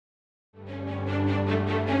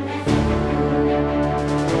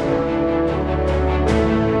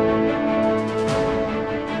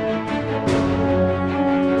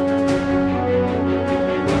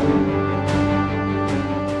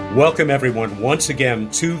Welcome, everyone, once again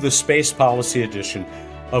to the Space Policy Edition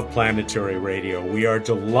of Planetary Radio. We are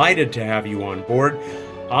delighted to have you on board.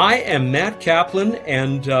 I am Matt Kaplan,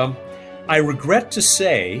 and I regret to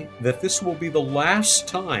say that this will be the last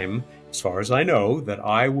time, as far as I know, that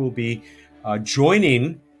I will be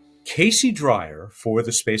joining Casey Dreyer for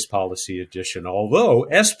the Space Policy Edition, although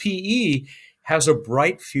SPE has a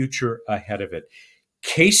bright future ahead of it.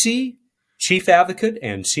 Casey, Chief Advocate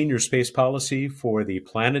and Senior Space Policy for the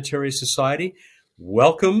Planetary Society.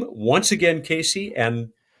 Welcome once again, Casey, and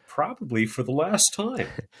probably for the last time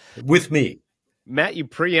with me. Matt, you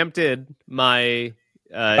preempted my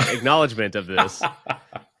acknowledgement of this.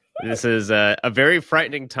 This is a very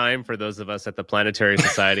frightening time for those of us at the Planetary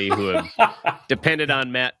Society who have depended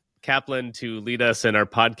on Matt Kaplan to lead us in our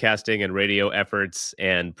podcasting and radio efforts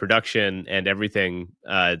and production and everything.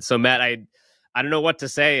 So, Matt, I don't know what to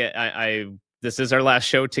say. This is our last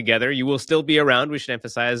show together. You will still be around. We should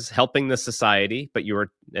emphasize helping the society, but you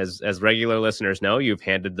are, as regular listeners know, you've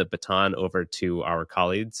handed the baton over to our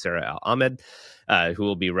colleague, Sarah Al-Ahmed, who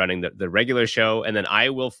will be running the regular show. And then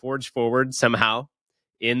I will forge forward somehow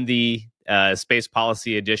in the Space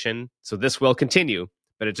Policy Edition. So this will continue,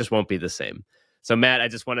 but it just won't be the same. So, Matt, I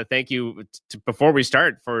just want to thank you before we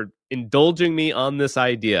start for indulging me on this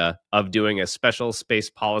idea of doing a special Space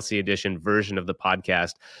Policy Edition version of the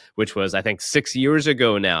podcast, which was, I think, 6 years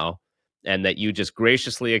ago now, and that you just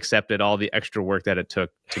graciously accepted all the extra work that it took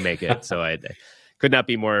to make it. So I could not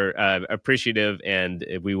be more appreciative, and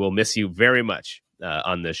we will miss you very much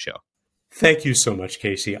on this show. Thank you so much,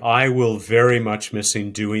 Casey. I will very much miss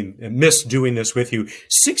doing this with you.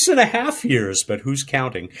 6.5 years, but who's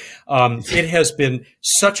counting? It has been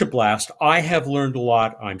such a blast. I have learned a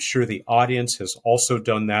lot. I'm sure the audience has also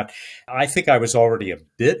done that. I think I was already a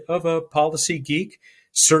bit of a policy geek,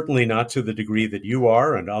 certainly not to the degree that you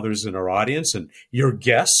are and others in our audience and your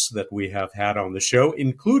guests that we have had on the show,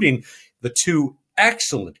 including the two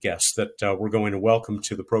excellent guests that we're going to welcome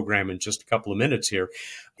to the program in just a couple of minutes here.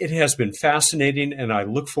 It has been fascinating, and I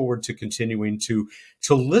look forward to continuing to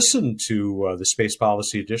listen to the Space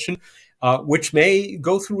Policy Edition, which may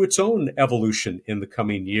go through its own evolution in the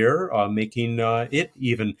coming year, making it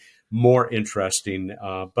even more interesting,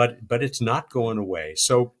 but it's not going away.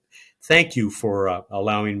 So thank you for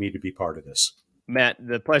allowing me to be part of this. Matt,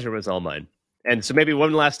 the pleasure was all mine. And so maybe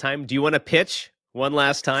one last time, do you want to pitch one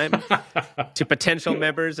last time to potential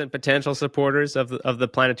members and potential supporters of the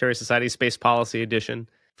Planetary Society Space Policy Edition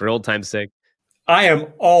for old time's sake? I am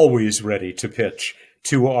always ready to pitch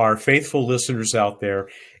to our faithful listeners out there.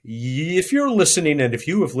 If you're listening and if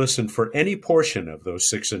you have listened for any portion of those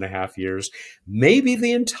 6.5 years, maybe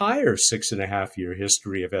the entire 6.5 year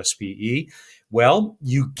history of SPE, well,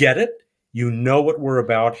 you get it. You know what we're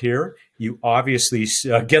about here. You obviously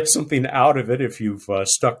get something out of it if you've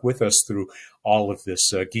stuck with us through all of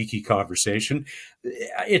this geeky conversation.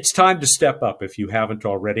 It's time to step up if you haven't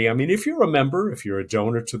already. I mean, if you're a member, if you're a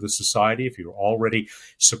donor to the society, if you're already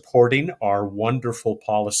supporting our wonderful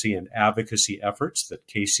policy and advocacy efforts that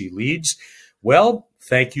Casey leads, well,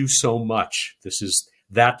 thank you so much. This is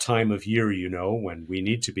that time of year, you know, when we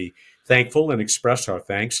need to be thankful and express our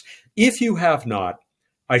thanks. If you have not,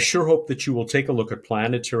 I sure hope that you will take a look at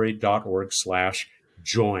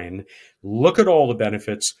planetary.org/join. Look at all the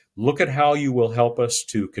benefits. Look at how you will help us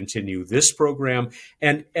to continue this program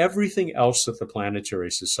and everything else that the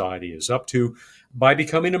Planetary Society is up to by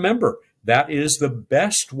becoming a member. That is the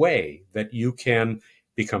best way that you can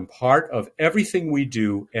become part of everything we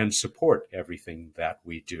do and support everything that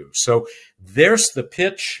we do. So there's the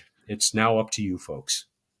pitch. It's now up to you, folks.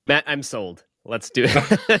 Matt, I'm sold. Let's do it.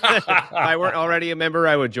 If I weren't already a member,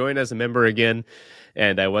 I would join as a member again.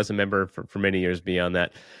 And I was a member for many years beyond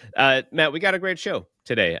that. Matt, we got a great show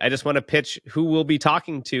today. I just want to pitch who we'll be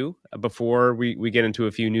talking to before we get into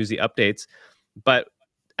a few newsy updates. But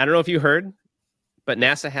I don't know if you heard, but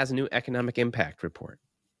NASA has a new economic impact report.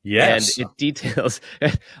 Yes. And it details,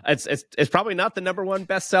 it's probably not the number one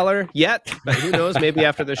bestseller yet, but who knows, maybe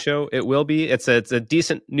after the show it will be. It's a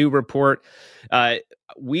decent new report.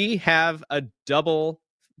 We have a double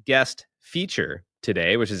guest feature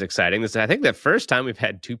today, which is exciting. This is, I think, the first time we've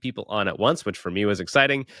had two people on at once, which for me was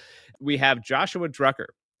exciting. We have Joshua Drucker,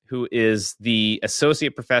 who is the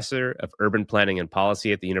Associate Professor of Urban Planning and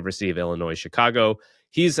Policy at the University of Illinois, Chicago.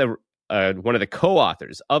 He's one of the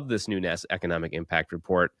co-authors of this new NASA Economic Impact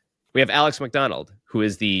Report. We have Alex McDonald, who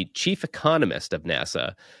is the Chief Economist of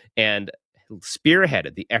NASA and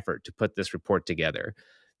spearheaded the effort to put this report together.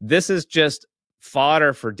 This is just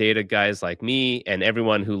fodder for data guys like me and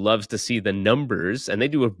everyone who loves to see the numbers. And they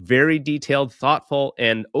do a very detailed, thoughtful,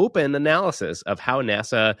 and open analysis of how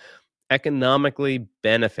NASA economically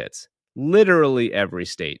benefits literally every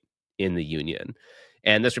state in the union.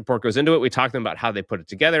 And this report goes into it. We talk to them about how they put it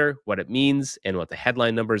together, what it means, and what the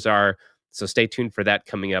headline numbers are. So stay tuned for that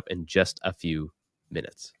coming up in just a few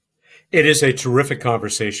minutes. It is a terrific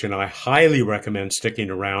conversation. I highly recommend sticking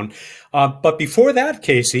around. But before that,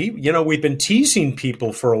 Casey, we've been teasing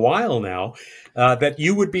people for a while now that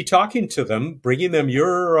you would be talking to them, bringing them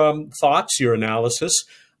your thoughts, your analysis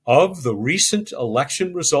of the recent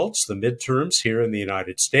election results, the midterms here in the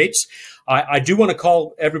United States. I do want to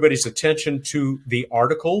call everybody's attention to the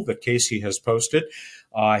article that Casey has posted.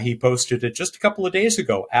 He posted it just a couple of days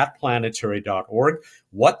ago at planetary.org,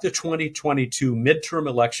 what the 2022 midterm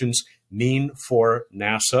elections mean for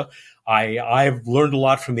NASA. I've learned a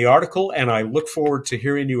lot from the article, and I look forward to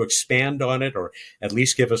hearing you expand on it, or at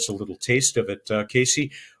least give us a little taste of it,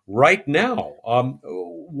 Casey. Right now,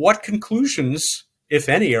 what conclusions, if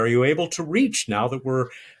any, are you able to reach now that we're,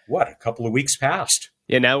 a couple of weeks past?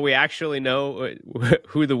 Yeah, now we actually know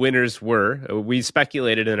who the winners were. We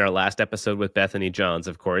speculated in our last episode with Bethany Johns,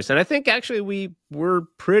 of course. And I think actually we were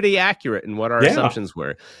pretty accurate in what our assumptions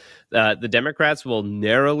were. The Democrats will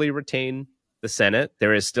narrowly retain the Senate.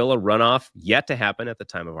 There is still a runoff yet to happen at the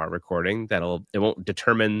time of our recording. It won't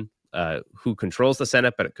determine who controls the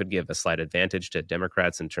Senate, but it could give a slight advantage to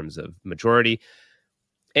Democrats in terms of majority.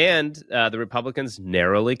 And the Republicans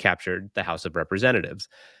narrowly captured the House of Representatives.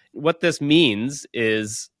 What this means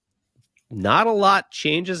is not a lot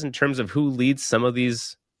changes in terms of who leads some of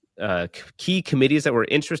these key committees that we're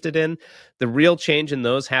interested in. The real change in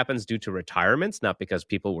those happens due to retirements, not because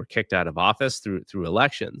people were kicked out of office through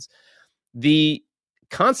elections. The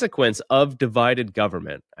consequence of divided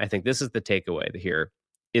government, I think this is the takeaway here,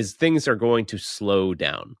 is things are going to slow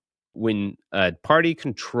down. When a party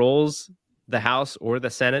controls the House or the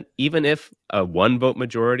Senate, even if a one-vote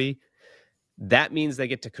majority, that means they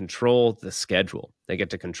get to control the schedule. They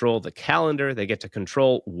get to control the calendar. They get to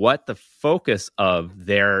control what the focus of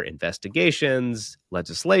their investigations,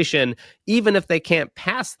 legislation, even if they can't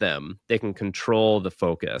pass them, they can control the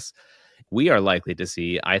focus. We are likely to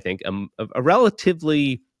see, I think, a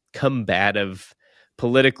relatively combative,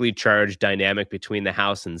 politically charged dynamic between the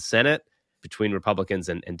House and Senate, between Republicans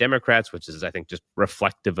and Democrats, which is, I think, just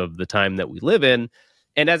reflective of the time that we live in.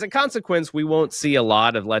 And as a consequence, we won't see a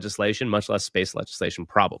lot of legislation, much less space legislation,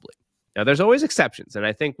 probably. Now, there's always exceptions, and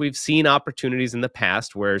I think we've seen opportunities in the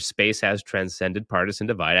past where space has transcended partisan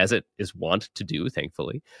divide, as it is wont to do,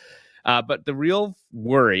 thankfully. But the real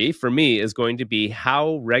worry for me is going to be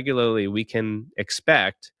how regularly we can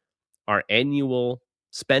expect our annual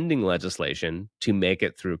spending legislation to make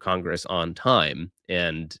it through Congress on time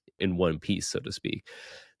and in one piece, so to speak.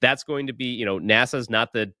 That's going to be, NASA's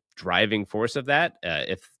not the driving force of that.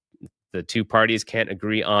 If the two parties can't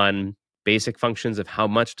agree on basic functions of how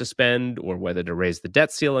much to spend or whether to raise the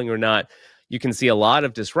debt ceiling or not, you can see a lot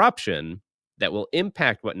of disruption that will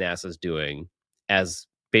impact what NASA's doing as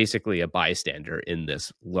basically a bystander in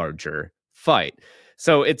this larger fight.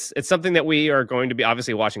 So it's something that we are going to be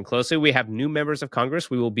obviously watching closely. We have new members of Congress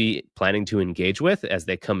we will be planning to engage with as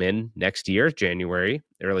they come in next year,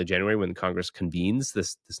 early January, when Congress convenes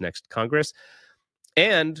this next Congress.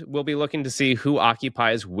 And we'll be looking to see who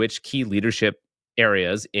occupies which key leadership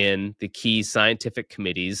areas in the key scientific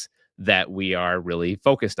committees that we are really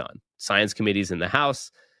focused on. Science committees in the House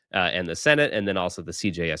and the Senate, and then also the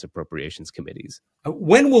CJS appropriations committees.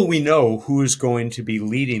 When will we know who is going to be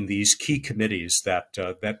leading these key committees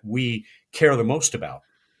that we care the most about?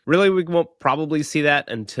 Really, we won't probably see that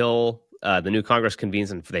until the new Congress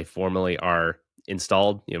convenes and they formally are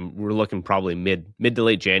installed. We're looking probably mid to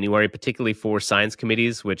late January, particularly for science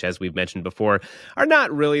committees, which, as we've mentioned before, are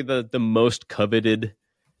not really the most coveted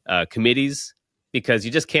committees, because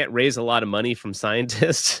you just can't raise a lot of money from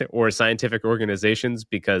scientists or scientific organizations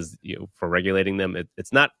because for regulating them,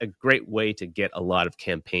 it's not a great way to get a lot of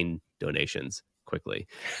campaign donations quickly.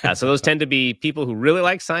 So those tend to be people who really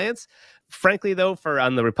like science. Frankly, though,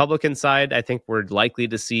 on the Republican side, I think we're likely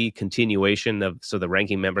to see continuation so the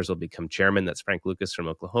ranking members will become chairman. That's Frank Lucas from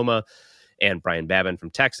Oklahoma and Brian Babin from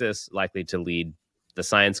Texas, likely to lead the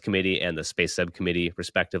science committee and the space subcommittee,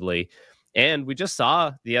 respectively. And we just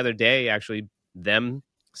saw the other day, actually, them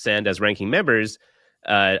send as ranking members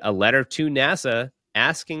a letter to NASA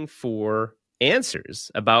asking for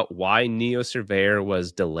answers about why NeoSurveyor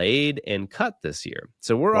was delayed and cut this year.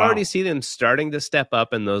 So we're Wow. already seeing them starting to step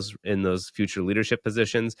up in those future leadership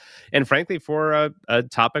positions. And frankly, for a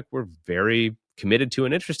topic we're very committed to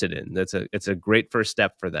and interested in, it's a great first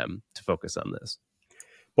step for them to focus on this.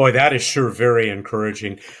 Boy, that is sure very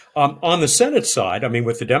encouraging. On the Senate side, I mean,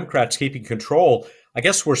 with the Democrats keeping control, I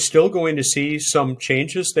guess we're still going to see some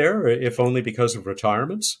changes there, if only because of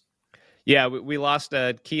retirements. Yeah, we lost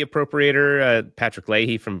a key appropriator, Patrick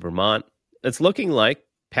Leahy from Vermont. It's looking like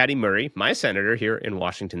Patty Murray, my senator here in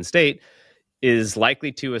Washington State, is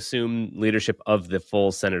likely to assume leadership of the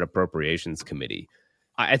full Senate Appropriations Committee.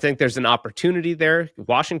 I think there's an opportunity there.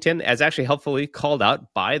 Washington, as actually helpfully called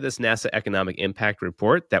out by this NASA Economic Impact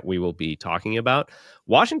Report that we will be talking about,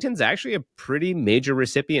 Washington's actually a pretty major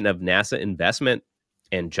recipient of NASA investment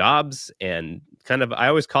and jobs, and kind of, I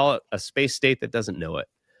always call it a space state that doesn't know it.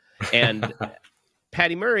 And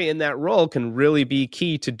Patty Murray in that role can really be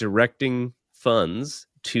key to directing funds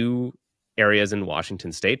to areas in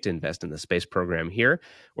Washington State to invest in the space program here,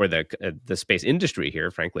 or the space industry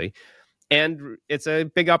here, frankly. And it's a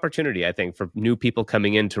big opportunity, I think, for new people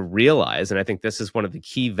coming in to realize, and I think this is one of the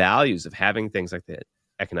key values of having things like the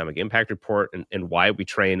Economic Impact Report, and why we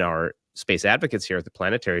train our space advocates here at the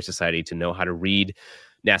Planetary Society to know how to read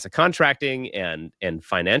NASA contracting and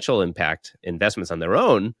financial impact investments on their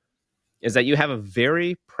own, is that you have a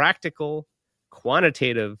very practical,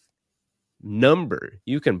 quantitative number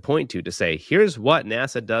you can point to say, here's what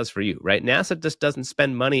NASA does for you, right? NASA just doesn't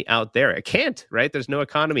spend money out there. It can't, right? There's no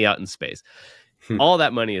economy out in space. All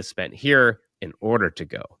that money is spent here in order to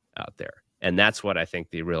go out there. And that's what I think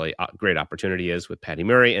the really great opportunity is with Patty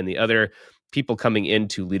Murray and the other people coming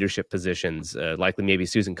into leadership positions, likely maybe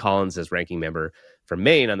Susan Collins as ranking member from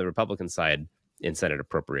Maine on the Republican side in Senate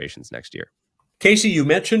Appropriations next year. Casey, you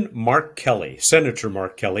mentioned Mark Kelly, Senator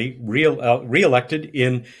Mark Kelly, reelected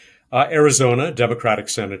in Arizona, Democratic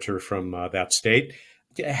senator from that state.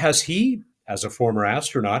 Has he, as a former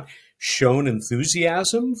astronaut, shown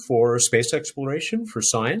enthusiasm for space exploration, for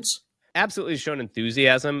science? Absolutely shown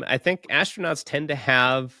enthusiasm. I think astronauts tend to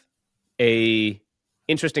have a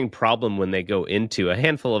interesting problem when they go into a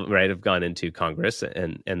handful of, right, have gone into Congress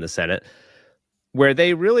and the Senate, where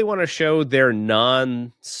they really want to show their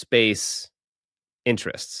non-space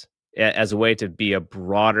interests as a way to be a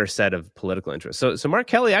broader set of political interests. So Mark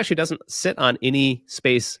Kelly actually doesn't sit on any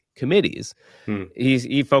space committees.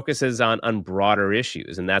 He focuses on broader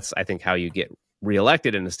issues, and that's, I think, how you get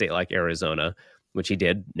reelected in a state like Arizona, which he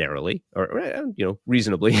did narrowly, or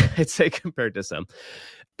reasonably, I'd say, compared to some.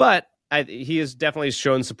 But he has definitely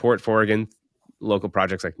shown support for, again, local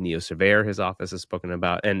projects like NeoSurveyor, his office has spoken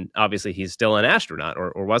about, and obviously he's still an astronaut,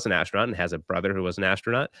 or was an astronaut, and has a brother who was an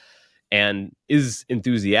astronaut, and is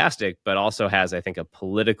enthusiastic, but also has, I think, a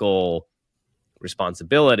political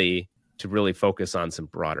responsibility to really focus on some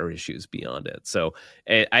broader issues beyond it. So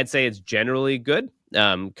I'd say it's generally good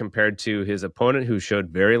compared to his opponent, who showed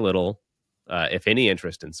very little, if any,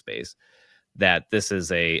 interest in space. That this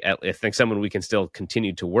is I think, someone we can still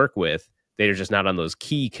continue to work with. They're just not on those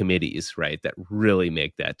key committees, right, that really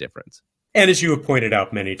make that difference. And as you have pointed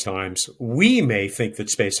out many times, we may think that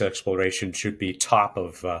space exploration should be top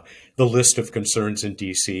of the list of concerns in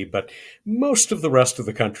D.C., but most of the rest of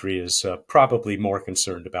the country is probably more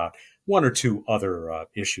concerned about one or two other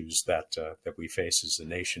issues that we face as a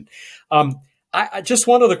nation. I just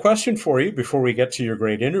one other question for you before we get to your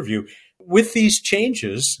great interview. With these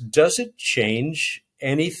changes, does it change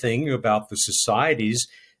anything about the society's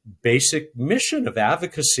basic mission of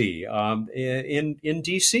advocacy in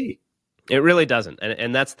D.C.? It really doesn't.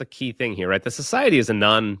 And that's the key thing here, right? The society is a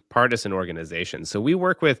nonpartisan organization. So we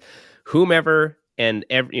work with whomever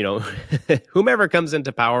whomever comes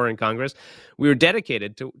into power in Congress, we are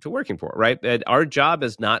dedicated to working for, right? Our job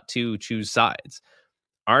is not to choose sides.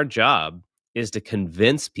 Our job is to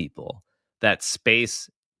convince people that space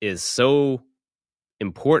is so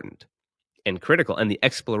important and critical, and the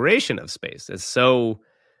exploration of space is so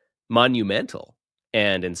monumental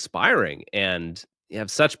and inspiring, and you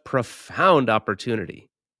have such profound opportunity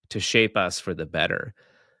to shape us for the better,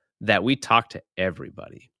 that we talk to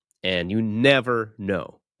everybody. And you never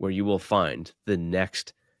know where you will find the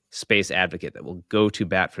next space advocate that will go to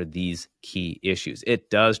bat for these key issues. It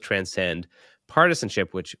does transcend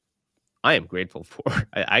partisanship, which I am grateful for.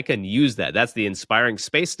 I can use that. That's the inspiring.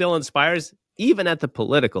 Space still inspires, even at the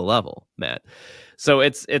political level, Matt. So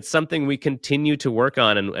it's something we continue to work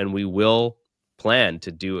on, and we will plan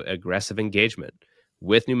to do aggressive engagement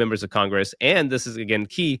with new members of Congress. And this is, again,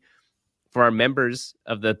 key for our members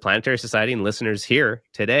of the Planetary Society and listeners here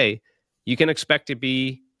today. You can expect to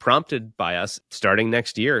be prompted by us starting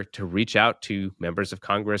next year to reach out to members of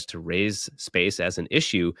Congress to raise space as an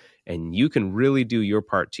issue. And you can really do your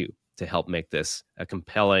part too to help make this a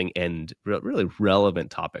compelling and really relevant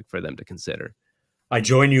topic for them to consider. I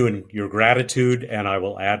join you in your gratitude, and I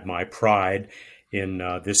will add my pride in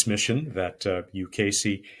this mission that you,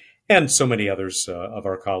 Casey, and so many others of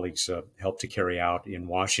our colleagues helped to carry out in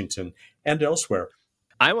Washington and elsewhere.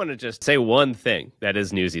 I want to just say one thing that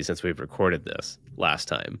is newsy since we've recorded this last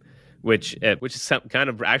time, which is kind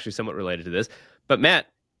of actually somewhat related to this. But Matt,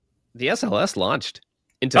 the SLS launched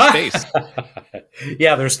into space.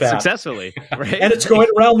 Yeah, there's that. Successfully, right? And it's going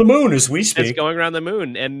around the moon as we speak. It's going around the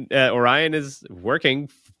moon, and Orion is working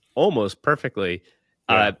almost perfectly.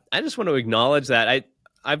 Yeah. I just want to acknowledge that.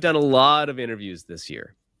 I've done a lot of interviews this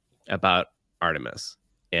year about Artemis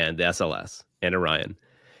and the SLS and Orion.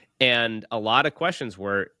 And a lot of questions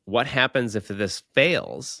were, what happens if this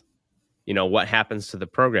fails? You know, what happens to the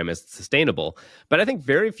program? Is it sustainable? But I think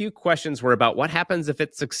very few questions were about what happens if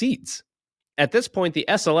it succeeds. At this point, the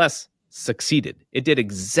SLS succeeded. It did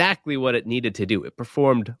exactly what it needed to do. It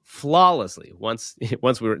performed flawlessly once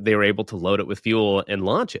they were able to load it with fuel and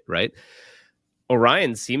launch it, right?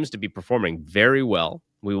 Orion seems to be performing very well.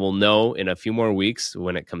 We will know in a few more weeks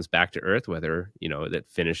when it comes back to Earth whether, that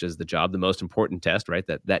finishes the job, the most important test, right?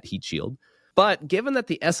 That heat shield. But given that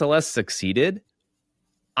the SLS succeeded,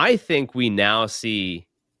 I think we now see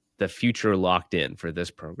the future locked in for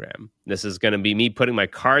this program. This is going to be me putting my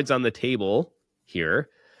cards on the table here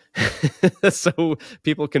so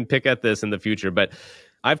people can pick at this in the future. But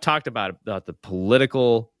I've talked about the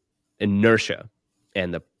political inertia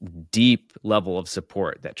and the deep level of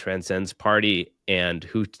support that transcends party and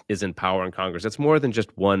who is in power in Congress. It's more than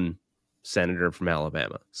just one senator from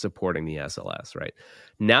Alabama supporting the SLS, right?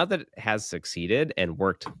 Now that it has succeeded and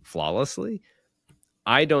worked flawlessly,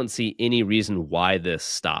 I don't see any reason why this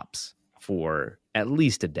stops for at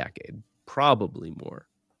least a decade, probably more.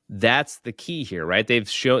 That's the key here, right? They've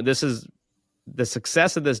shown the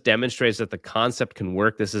success of this demonstrates that the concept can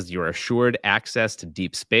work. This is your assured access to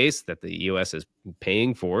deep space that the U.S. is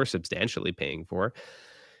substantially paying for.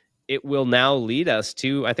 It will now lead us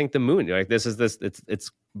to, I think, the moon. Like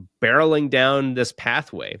it's barreling down this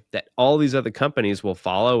pathway that all these other companies will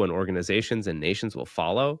follow and organizations and nations will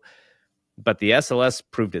follow. But the SLS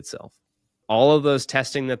proved itself. All of those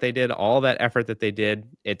testing that they did, all that effort that they did,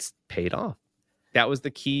 it's paid off. That was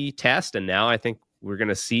the key test. And now I think we're going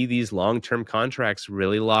to see these long-term contracts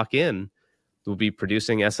really lock in. We'll be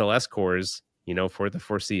producing SLS cores, for the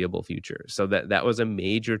foreseeable future. So that was a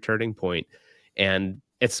major turning point. And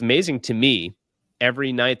it's amazing to me,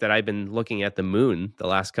 every night that I've been looking at the moon the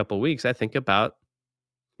last couple of weeks, I think about,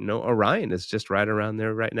 Orion is just right around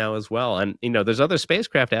there right now as well. And, there's other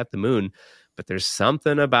spacecraft at the moon, but there's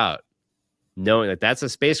something about knowing that that's a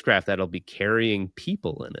spacecraft that'll be carrying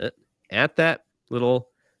people in it at that little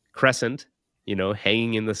crescent,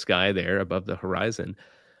 hanging in the sky there above the horizon,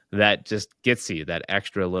 that just gets you that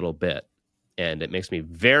extra little bit. And it makes me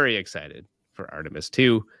very excited for Artemis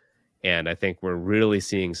 2. And I think we're really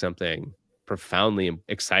seeing something profoundly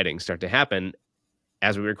exciting start to happen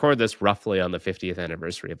as we record this roughly on the 50th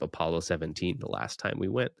anniversary of Apollo 17, the last time we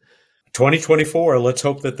went. 2024, let's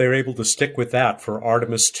hope that they're able to stick with that for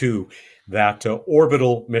Artemis 2, that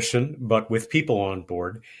orbital mission, but with people on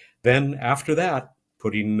board. Then after that,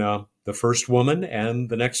 putting the first woman and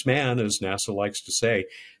the next man, as NASA likes to say,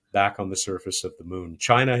 back on the surface of the moon.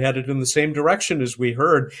 China headed in the same direction, as we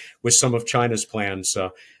heard, with some of China's plans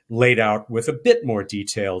laid out with a bit more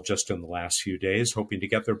detail just in the last few days, hoping to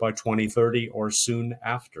get there by 2030 or soon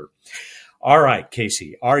after. All right,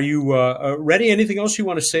 Casey, are you ready? Anything else you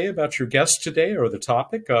want to say about your guest today or the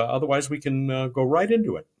topic? Otherwise, we can go right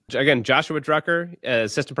into it. Again, Joshua Drucker,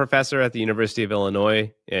 assistant professor at the University of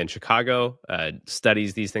Illinois in Chicago,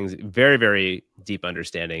 studies these things, very, very deep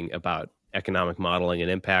understanding about economic modeling and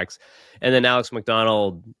impacts. And then Alex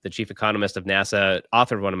McDonald, the chief economist of NASA,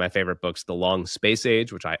 author of one of my favorite books, The Long Space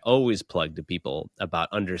Age, which I always plug to people about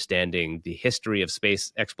understanding the history of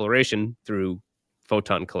space exploration through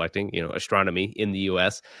photon collecting, astronomy in the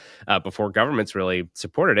U.S. Before governments really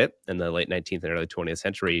supported it in the late 19th and early 20th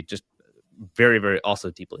century. Just very, very also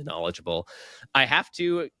deeply knowledgeable. I have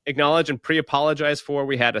to acknowledge and pre-apologize for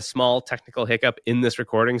we had a small technical hiccup in this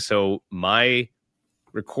recording. So my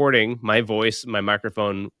recording, my voice, my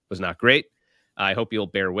microphone was not great. I hope you'll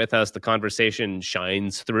bear with us. The conversation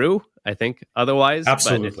shines through, I think, otherwise.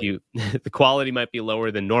 Absolutely. But if the quality might be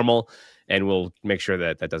lower than normal, and we'll make sure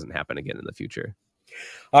that doesn't happen again in the future.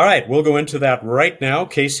 All right, we'll go into that right now,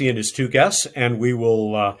 Casey and his two guests, and we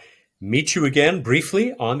will meet you again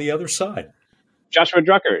briefly on the other side. Joshua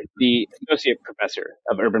Drucker, the Associate Professor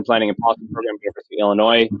of Urban Planning and Policy Program at University of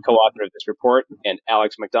Illinois, co-author of this report, and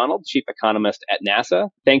Alex McDonald, Chief Economist at NASA.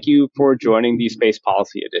 Thank you for joining the Space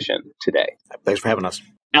Policy Edition today. Thanks for having us.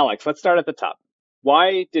 Alex, let's start at the top.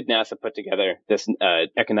 Why did NASA put together this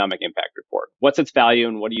economic impact report? What's its value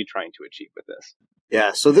and what are you trying to achieve with this?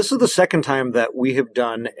 Yeah, so this is the second time that we have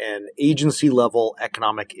done an agency-level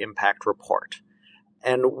economic impact report.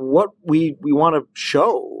 And what we want to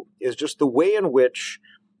show is just the way in which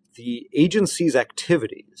the agency's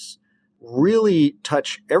activities really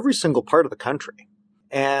touch every single part of the country,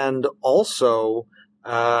 and also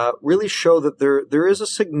really show that there is a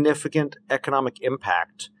significant economic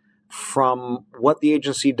impact from what the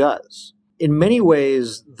agency does. In many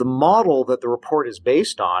ways, the model that the report is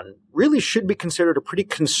based on really should be considered a pretty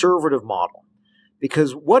conservative model,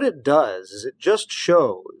 because what it does is it just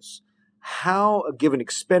shows how a given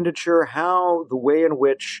expenditure, how the way in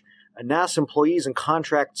which NASA employees and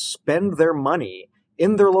contracts spend their money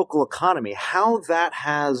in their local economy, how that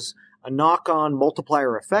has a knock-on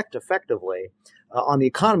multiplier effect effectively on the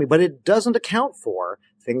economy, but it doesn't account for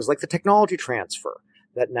things like the technology transfer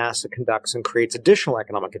that NASA conducts and creates additional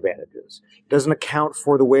economic advantages. It doesn't account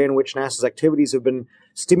for the way in which NASA's activities have been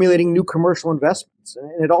stimulating new commercial investments.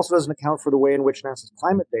 And it also doesn't account for the way in which NASA's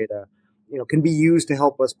climate data, can be used to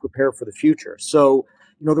help us prepare for the future. So,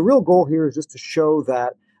 the real goal here is just to show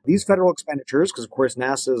that these federal expenditures, because of course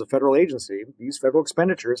NASA is a federal agency, these federal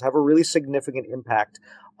expenditures have a really significant impact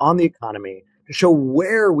on the economy, to show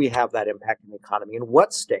where we have that impact in the economy, in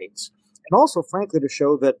what states, and also, frankly, to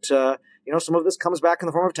show that some of this comes back in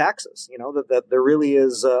the form of taxes. That there really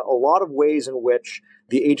is a lot of ways in which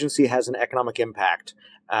the agency has an economic impact,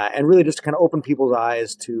 and really just to kind of open people's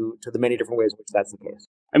eyes to the many different ways in which that's the case.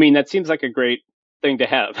 I mean, that seems like a great thing to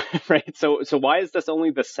have, right? So why is this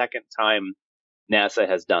only the second time NASA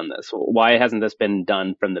has done this? Why hasn't this been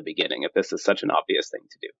done from the beginning if this is such an obvious thing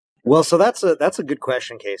to do? Well, so that's a good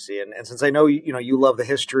question, Casey. And since I know you love the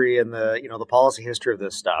history and the policy history of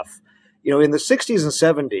this stuff, in the 60s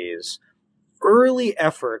and 70s, early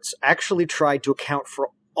efforts actually tried to account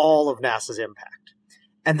for all of NASA's impact.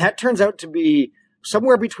 And that turns out to be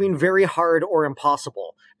somewhere between very hard or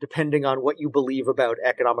impossible, depending on what you believe about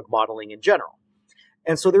economic modeling in general.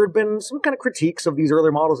 And so there had been some kind of critiques of these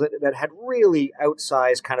earlier models that had really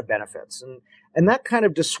outsized kind of benefits. And that kind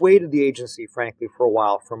of dissuaded the agency, frankly, for a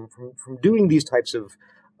while from doing these types of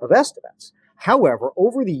estimates. However,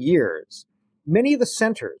 over the years, many of the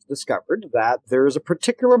centers discovered that there is a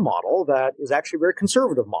particular model that is actually a very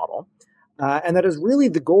conservative model, and that is really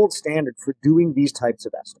the gold standard for doing these types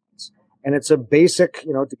of estimates. And it's a basic,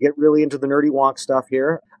 to get really into the nerdy wonk stuff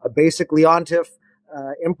here, a basic Leontief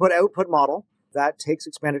input-output model that takes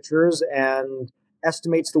expenditures and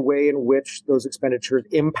estimates the way in which those expenditures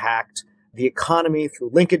impact the economy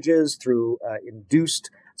through linkages, through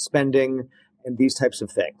induced spending, and these types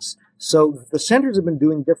of things. So the centers have been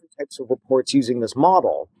doing different types of reports using this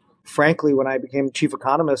model. Frankly, when I became chief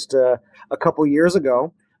economist a couple years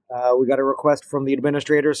ago, we got a request from the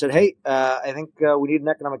administrator, said, hey, I think we need an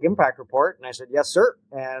economic impact report. And I said, yes, sir.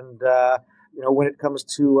 And, when it comes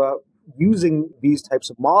to using these types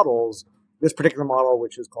of models, this particular model,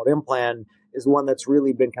 which is called IMPLAN, is the one that's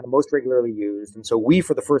really been kind of most regularly used. And so we,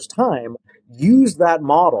 for the first time, used that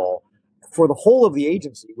model for the whole of the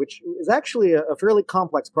agency, which is actually a fairly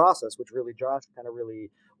complex process, which really Josh kind of really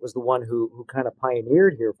was the one who kind of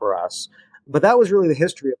pioneered here for us. But that was really the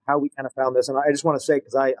history of how we kind of found this. And I just want to say,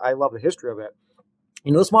 because I love the history of it,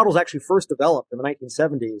 this model was actually first developed in the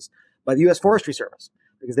 1970s by the U.S. Forestry Service,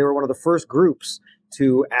 because they were one of the first groups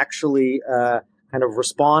to actually kind of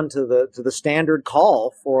respond to the standard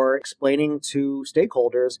call for explaining to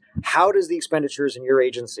stakeholders, how does the expenditures in your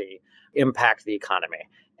agency impact the economy?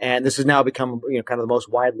 And this has now become kind of the most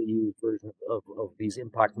widely used version of these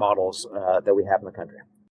impact models that we have in the country.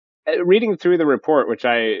 Reading through the report, which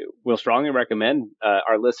I will strongly recommend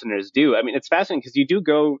our listeners do, I mean, it's fascinating because you do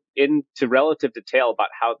go into relative detail about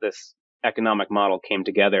how this economic model came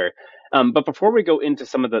together. But before we go into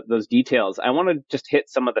some of those details, I want to just hit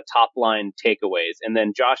some of the top line takeaways. And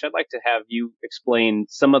then, Josh, I'd like to have you explain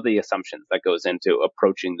some of the assumptions that goes into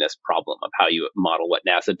approaching this problem of how you model what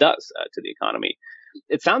NASA does to the economy.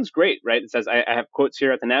 It sounds great, right? It says, I have quotes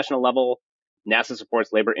here, at the national level, NASA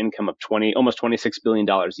supports labor income of almost $26 billion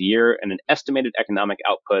a year and an estimated economic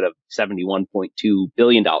output of $71.2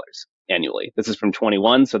 billion annually. This is from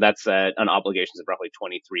 21, so that's on obligations of roughly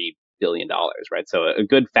 $23 billion, right? So a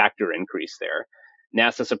good factor increase there.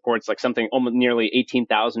 NASA supports something almost nearly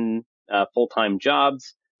 18,000 full-time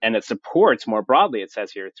jobs, and it supports more broadly, it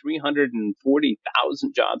says here,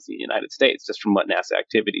 340,000 jobs in the United States, just from what NASA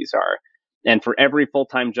activities are. And for every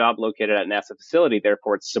full-time job located at a NASA facility,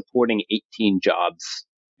 therefore, it's supporting 18 jobs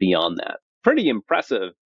beyond that. Pretty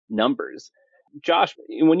impressive numbers. Josh,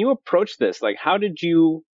 when you approach this, like, how did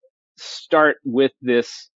you start with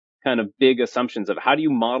this kind of big assumptions of how do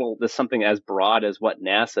you model this something as broad as what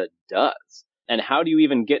NASA does? And how do you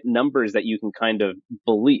even get numbers that you can kind of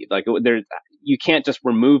believe? Like, you can't just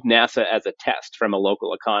remove NASA as a test from a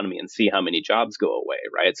local economy and see how many jobs go away,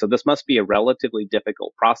 right? So this must be a relatively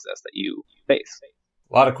difficult process that you face.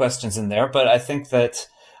 A lot of questions in there, but I think that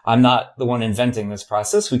I'm not the one inventing this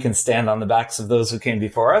process. We can stand on the backs of those who came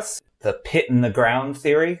before us. The pit in the ground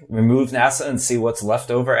theory, remove NASA and see what's left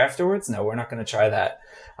over afterwards. No, we're not going to try that.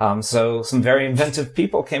 So some very inventive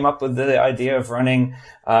people came up with the idea of running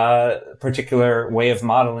a particular way of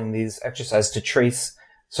modeling these exercises to trace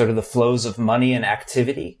sort of the flows of money and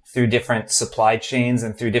activity through different supply chains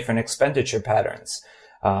and through different expenditure patterns.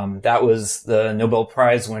 That was the Nobel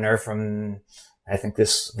Prize winner from, I think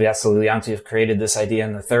Wassily Leontief created this idea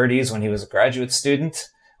in the 30s when he was a graduate student.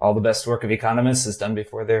 All the best work of economists is done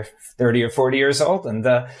before they're 30 or 40 years old, and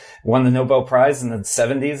won the Nobel Prize in the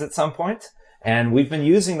 70s at some point. And we've been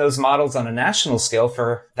using those models on a national scale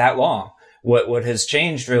for that long. What has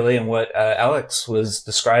changed really, and what Alex was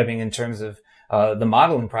describing in terms of the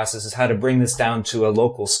modeling process, is how to bring this down to a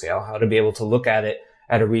local scale, how to be able to look at it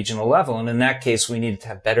at a regional level. And in that case, we needed to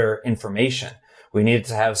have better information. We needed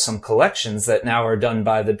to have some collections that now are done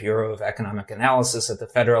by the Bureau of Economic Analysis at the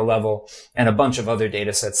federal level, and a bunch of other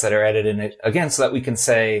data sets that are added in it again, so that we can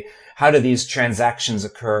say, how do these transactions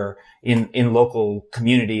occur in local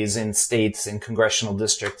communities, in states, in congressional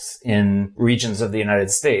districts, in regions of the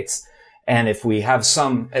United States? And if we have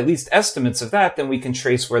some, at least estimates of that, then we can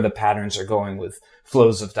trace where the patterns are going with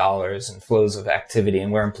flows of dollars and flows of activity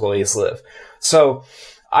and where employees live. So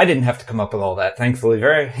I didn't have to come up with all that, thankfully.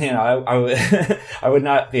 I would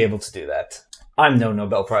not be able to do that. I'm no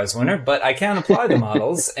Nobel Prize winner, but I can apply the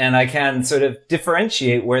models and I can sort of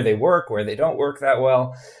differentiate where they work, where they don't work that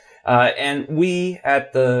well. And we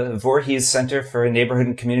at the Voorhees Center for Neighborhood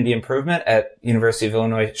and Community Improvement at University of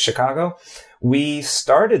Illinois, Chicago, we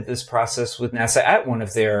started this process with NASA at one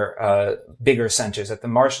of their bigger centers, at the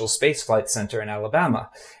Marshall Space Flight Center in Alabama.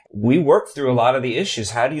 We worked through a lot of the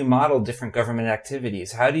issues. How do you model different government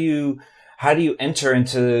activities? How do you enter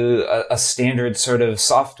into a standard sort of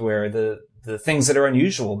software, the things that are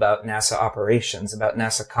unusual about NASA operations, about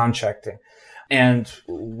NASA contracting? And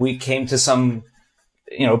we came to some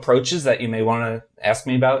approaches that you may want to ask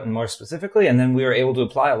me about and more specifically. And then we were able to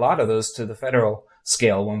apply a lot of those to the federal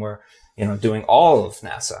scale when we're, doing all of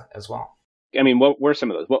NASA as well. I mean, what were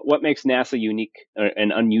some of those? What makes NASA unique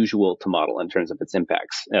and unusual to model in terms of its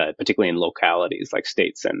impacts, particularly in localities like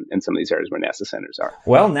states and some of these areas where NASA centers are?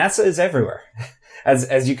 Well, NASA is everywhere.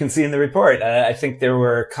 As you can see in the report, I think there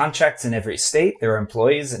were contracts in every state. There are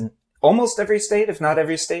employees in almost every state, if not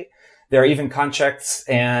every state. There are even contracts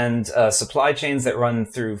and supply chains that run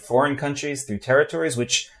through foreign countries, through territories,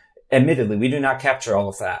 which admittedly, we do not capture all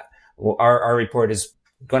of that. Our report is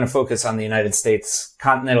going to focus on the United States,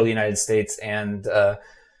 continental United States, and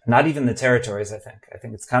not even the territories, I think. I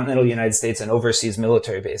think it's continental United States and overseas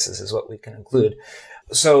military bases is what we can include.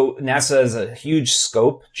 So NASA has a huge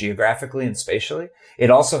scope geographically and spatially.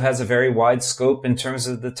 It also has a very wide scope in terms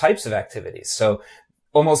of the types of activities. So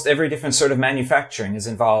almost every different sort of manufacturing is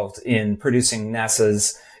involved in producing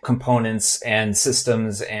NASA's components and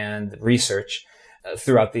systems and research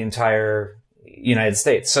throughout the entire United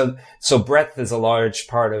States. So breadth is a large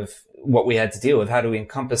part of what we had to deal with. How do we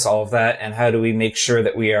encompass all of that? And how do we make sure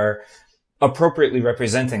that we are appropriately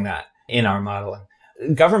representing that in our modeling?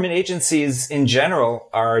 Government agencies in general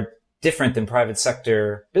are different than private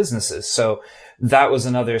sector businesses. So that was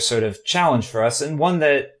another sort of challenge for us, and one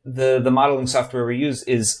that the modeling software we use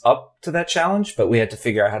is up to that challenge, but we had to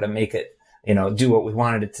figure out how to make it, do what we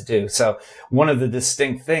wanted it to do. So one of the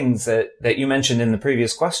distinct things that you mentioned in the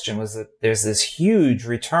previous question was that there's this huge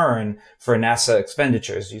return for NASA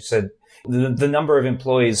expenditures. You said the number of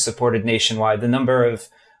employees supported nationwide, the number of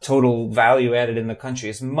total value added in the country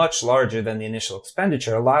is much larger than the initial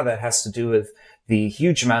expenditure. A lot of that has to do with the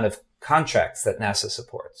huge amount of contracts that NASA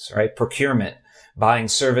supports, right? Procurement, buying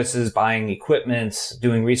services, buying equipment,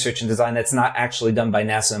 doing research and design that's not actually done by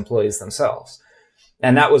NASA employees themselves.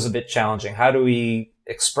 And that was a bit challenging. How do we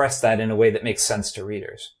express that in a way that makes sense to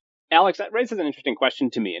readers? Alex, that raises an interesting question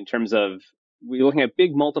to me in terms of we're looking at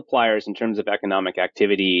big multipliers in terms of economic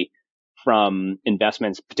activity from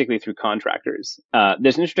investments, particularly through contractors.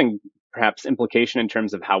 There's an interesting, perhaps, implication in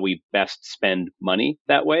terms of how we best spend money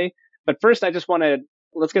that way. But first,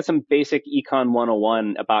 let's get some basic Econ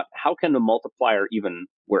 101 about how can a multiplier even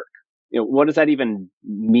work? what does that even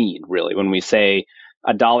mean, really, when we say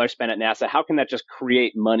a dollar spent at NASA? How can that just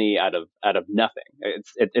create money out of nothing?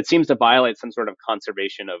 It seems to violate some sort of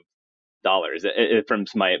conservation of dollars from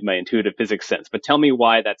my intuitive physics sense. But tell me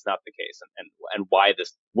why that's not the case, and why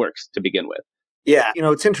this works to begin with. Yeah,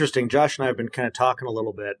 it's interesting. Josh and I have been kind of talking a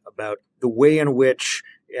little bit about the way in which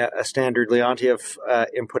a standard Leontief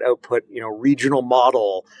input-output, regional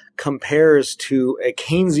model compares to a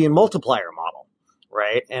Keynesian multiplier model,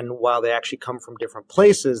 right? And while they actually come from different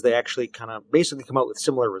places, they actually kind of basically come out with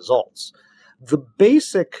similar results. The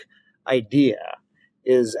basic idea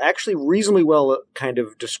is actually reasonably well kind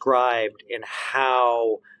of described in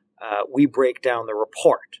how we break down the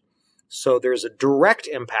report. So there's a direct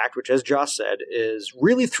impact, which, as Josh said, is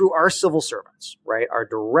really through our civil servants, right? Our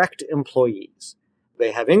direct employees.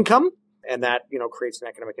 They have income, and that, creates an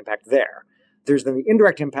economic impact there. There's then the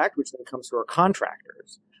indirect impact, which then comes through our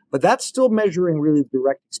contractors. But that's still measuring really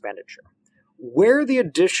direct expenditure. Where the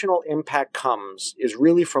additional impact comes is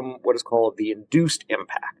really from what is called the induced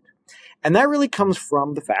impact. And that really comes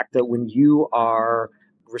from the fact that when you are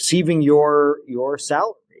receiving your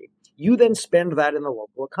salary, you then spend that in the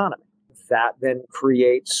local economy. That then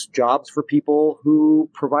creates jobs for people who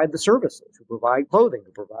provide the services, who provide clothing,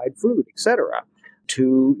 who provide food, etc.,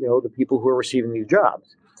 to the people who are receiving these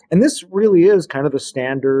jobs. And this really is kind of the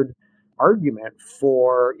standard argument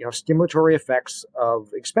for stimulatory effects of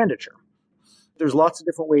expenditure. There's lots of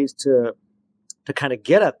different ways to kind of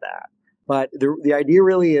get at that. But the idea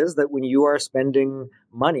really is that when you are spending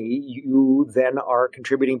money, you then are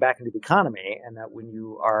contributing back into the economy, and that when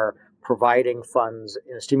you are providing funds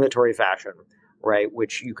in a stimulatory fashion, right,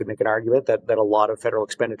 which you could make an argument that a lot of federal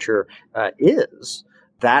expenditure is,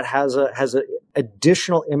 that has a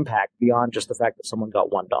additional impact beyond just the fact that someone got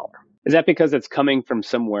 $1. Is that because it's coming from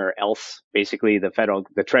somewhere else, basically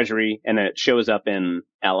the Treasury, and it shows up in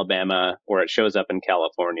Alabama or it shows up in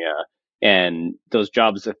California, and those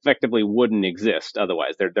jobs effectively wouldn't exist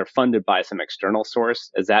otherwise? They're funded by some external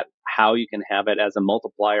source. Is that how you can have it as a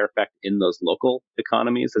multiplier effect in those local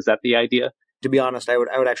economies? Is that the idea? To be honest, I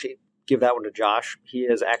would actually give that one to Josh. He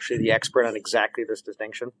is actually the expert on exactly this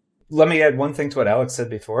distinction. Let me add one thing to what Alex said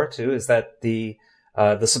before, too, is that the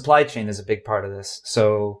supply chain is a big part of this.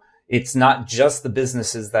 So it's not just the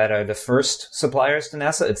businesses that are the first suppliers to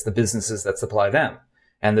NASA, it's the businesses that supply them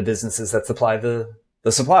and the businesses that supply the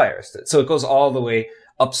suppliers. So it goes all the way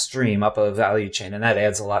upstream, up a value chain, and that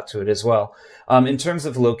adds a lot to it as well. In terms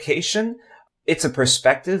of location, it's a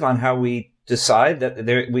perspective on how we decide that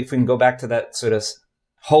if we can go back to that sort of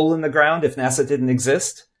hole in the ground, if NASA didn't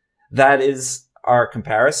exist, that is our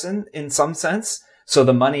comparison in some sense. So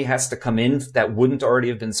the money has to come in that wouldn't already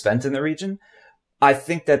have been spent in the region. I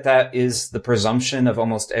think that is the presumption of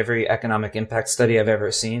almost every economic impact study I've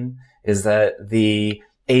ever seen, is that the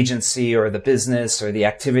agency or the business or the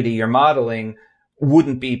activity you're modeling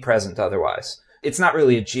wouldn't be present otherwise. It's not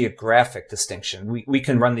really a geographic distinction. We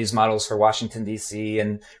can run these models for Washington, D.C.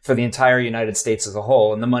 and for the entire United States as a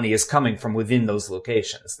whole, and the money is coming from within those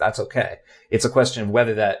locations. That's okay. It's a question of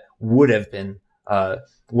whether that would have been,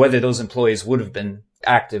 whether those employees would have been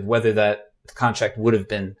active, whether that contract would have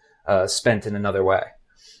been spent in another way.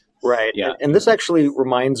 Right. Yeah. And this actually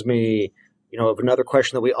reminds me, of another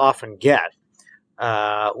question that we often get,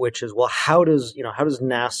 which is, well, how does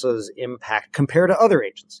NASA's impact compare to other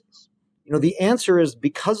agencies? The answer is,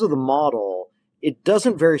 because of the model, it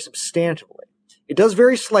doesn't vary substantively. It does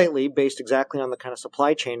vary slightly based exactly on the kind of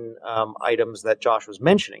supply chain items that Josh was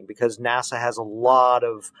mentioning, because NASA has a lot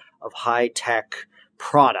of high-tech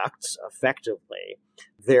products, effectively.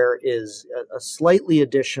 There is a slightly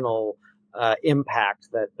additional impact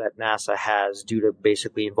that NASA has due to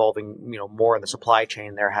basically involving, more in the supply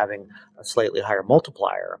chain. They're having a slightly higher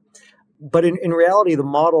multiplier. But in reality, the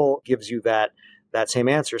model gives you that same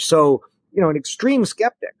answer. So, an extreme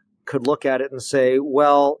skeptic could look at it and say,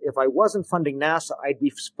 well, if I wasn't funding NASA, I'd be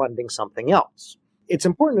funding something else. It's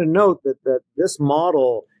important to note that this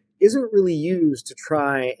model isn't really used to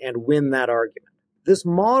try and win that argument. This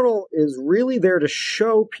model is really there to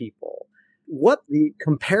show people what the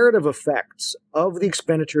comparative effects of the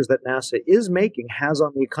expenditures that NASA is making has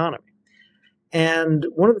on the economy. And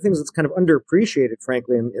one of the things that's kind of underappreciated,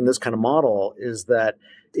 frankly, in this kind of model is that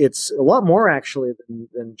it's a lot more actually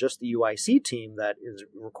than just the UIC team that is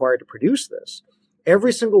required to produce this.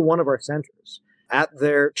 Every single one of our centers at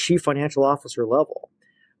their chief financial officer level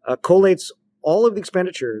collates all of the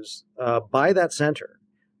expenditures by that center,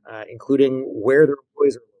 including where their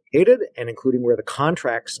employees are located and including where the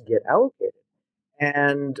contracts get allocated,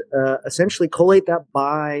 and essentially collate that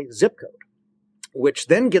by zip code, which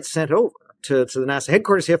then gets sent over to the NASA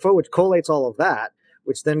headquarters CFO, which collates all of that,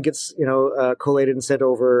 which then gets, collated and sent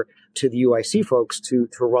over to the UIC folks to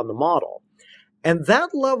run the model. And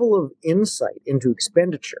that level of insight into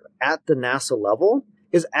expenditure at the NASA level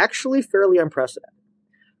is actually fairly unprecedented.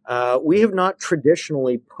 We have not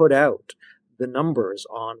traditionally put out the numbers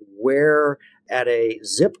on where at a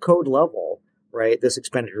zip code level, right, this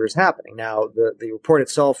expenditure is happening. Now, the report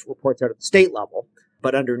itself reports out at the state level,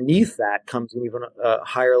 but underneath that comes an even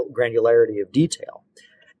higher granularity of detail.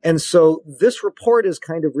 And so this report is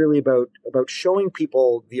kind of really about showing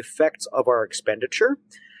people the effects of our expenditure.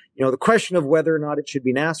 The question of whether or not it should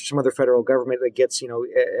be NASA or some other federal government that gets,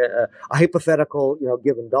 a hypothetical,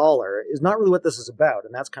 given dollar is not really what this is about.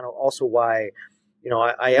 And that's kind of also why,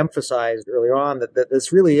 I emphasized earlier on that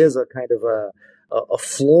this really is a kind of a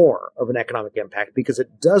floor of an economic impact, because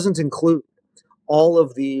it doesn't include all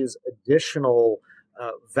of these additional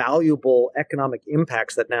valuable economic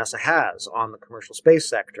impacts that NASA has on the commercial space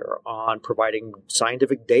sector, on providing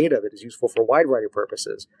scientific data that is useful for a wide variety of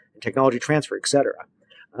purposes, and technology transfer, et cetera.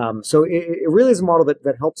 So it really is a model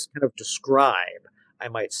that helps kind of describe, I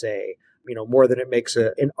might say, more than it makes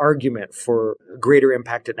an argument for greater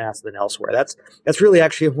impact at NASA than elsewhere. That's really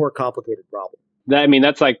actually a more complicated problem.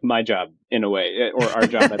 That's like my job in a way, or our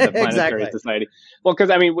job at the Planetary Exactly. Society. Well, because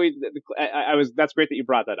that's great that you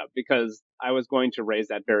brought that up, because I was going to raise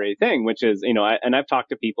that very thing, which is, and I've talked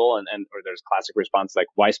to people or there's classic response like,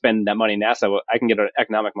 why spend that money in NASA? Well, I can get an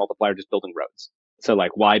economic multiplier just building roads. So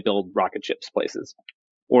like, why build rocket ships places?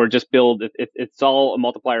 Or just build, it's all a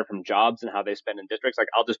multiplier from jobs and how they spend in districts. Like,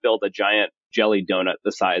 I'll just build a giant jelly donut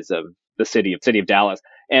the size of the city of Dallas,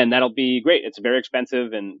 and that'll be great. It's very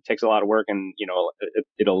expensive and takes a lot of work, and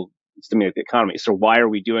it'll stimulate the economy. So why are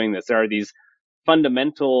we doing this? There are these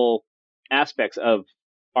fundamental aspects of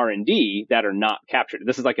R&D that are not captured.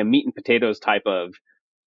 This is like a meat and potatoes type of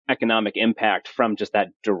economic impact from just that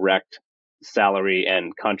direct salary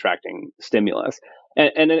and contracting stimulus.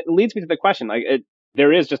 And it leads me to the question,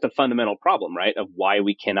 there is just a fundamental problem, right, of why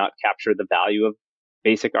we cannot capture the value of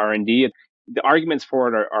basic R&D. The arguments for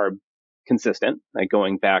it are consistent, like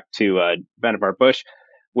going back to Vannevar Bush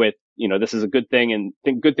with, this is a good thing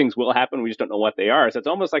and good things will happen. We just don't know what they are. So it's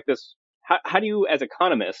almost like this. How do you, as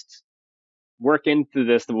economists, work into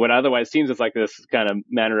this, what otherwise seems as like this kind of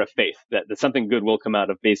manner of faith that something good will come out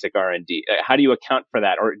of basic R&D? How do you account for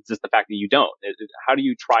that? Or just the fact that you don't? How do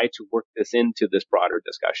you try to work this into this broader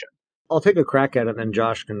discussion? I'll take a crack at it, and then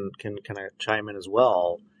Josh can kind of chime in as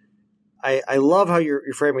well. I love how you're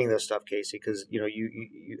framing this stuff, Casey, because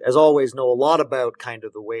you as always know a lot about kind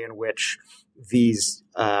of the way in which these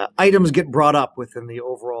items get brought up within the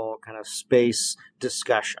overall kind of space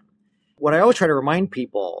discussion. What I always try to remind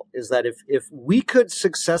people is that if we could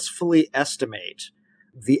successfully estimate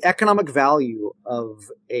the economic value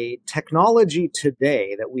of a technology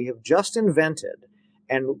today that we have just invented,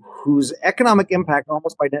 and whose economic impact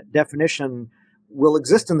almost by definition will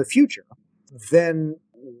exist in the future, then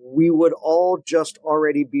we would all just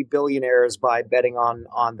already be billionaires by betting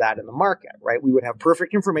on that in the market, right? We would have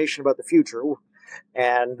perfect information about the future,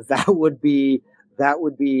 and that would be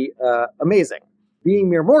amazing. Being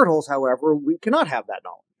mere mortals, however, we cannot have that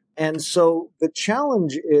knowledge. And so the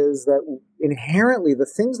challenge is that inherently the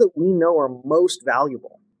things that we know are most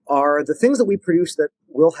valuable are the things that we produce that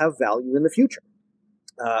will have value in the future.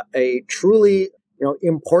 A truly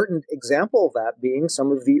important example of that being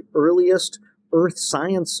some of the earliest Earth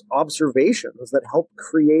science observations that helped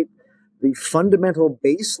create the fundamental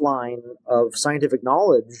baseline of scientific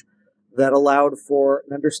knowledge that allowed for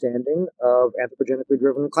an understanding of anthropogenically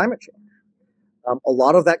driven climate change. A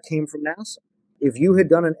lot of that came from NASA. If you had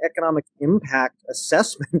done an economic impact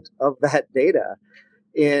assessment of that data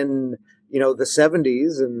in the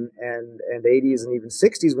 70s and 80s and even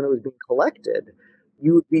 60s when it was being collected,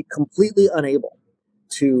 you would be completely unable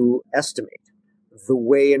to estimate the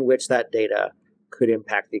way in which that data could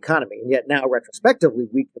impact the economy. And yet now, retrospectively,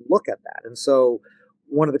 we can look at that. And so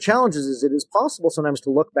one of the challenges is it is possible sometimes to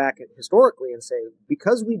look back at historically and say,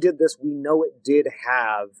 because we did this, we know it did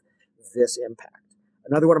have this impact.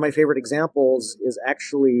 Another one of my favorite examples is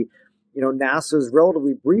actually, NASA's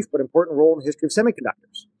relatively brief but important role in the history of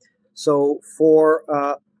semiconductors. So for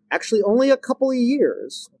actually only a couple of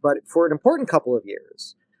years, but for an important couple of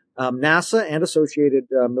years, NASA and associated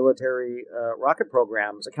military rocket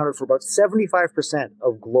programs accounted for about 75%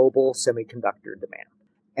 of global semiconductor demand.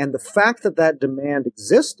 And the fact that demand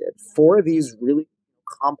existed for these really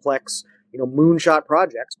complex, moonshot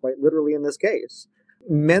projects, quite literally in this case,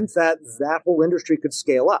 meant that whole industry could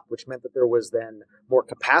scale up, which meant that there was then more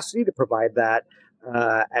capacity to provide that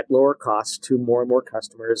at lower costs to more and more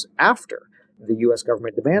customers after the U.S.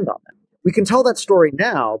 government demand on them. We can tell that story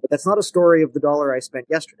now, but that's not a story of the dollar I spent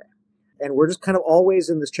yesterday. And we're just kind of always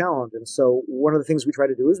in this challenge. And so one of the things we try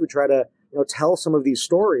to do is we try to tell some of these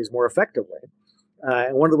stories more effectively.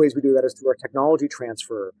 And one of the ways we do that is through our technology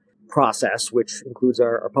transfer process, which includes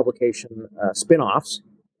our publication spin-offs,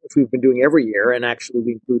 which we've been doing every year. And actually,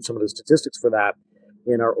 we include some of the statistics for that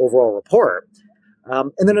in our overall report.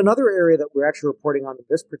 And then another area that we're actually reporting on in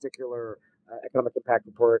this particular economic impact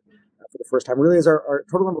report for the first time really is our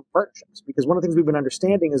total number of partnerships. Because one of the things we've been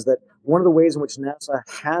understanding is that one of the ways in which NASA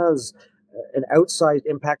has an outsized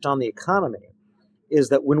impact on the economy is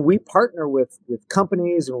that when we partner with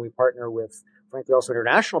companies and when we partner with, frankly, also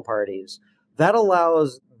international parties, that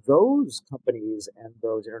allows those companies and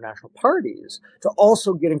those international parties to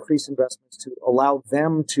also get increased investments to allow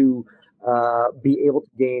them to be able to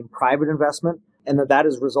gain private investment. And that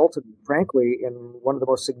has resulted, frankly, in one of the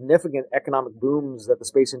most significant economic booms that the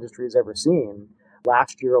space industry has ever seen.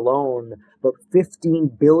 Last year alone, about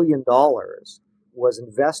 $15 billion was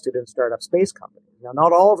invested in startup space companies. Now,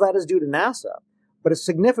 not all of that is due to NASA, but a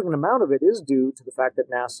significant amount of it is due to the fact that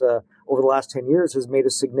NASA, over the last 10 years, has made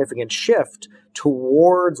a significant shift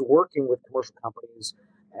towards working with commercial companies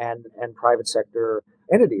and private sector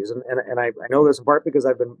entities. And I know this in part because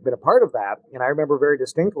I've been a part of that. And I remember very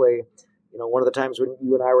distinctly, one of the times when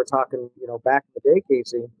you and I were talking, back in the day,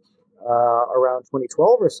 Casey, around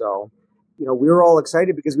 2012 or so, we were all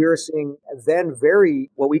excited because we were seeing then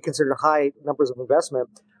what we considered high numbers of investment,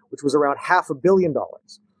 which was around $500 million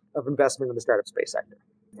of investment in the startup space sector.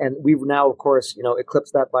 And we've now, of course,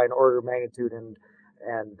 eclipsed that by an order of magnitude and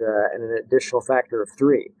an additional factor of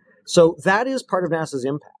 3. So that is part of NASA's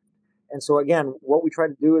impact. And so again, what we try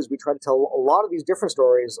to do is we try to tell a lot of these different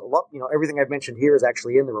stories. Everything I've mentioned here is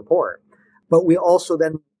actually in the report. But we also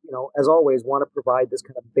then, as always, want to provide this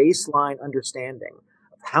kind of baseline understanding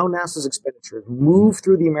of how NASA's expenditures move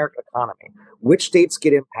through the American economy, which states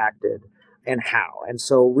get impacted, and how. And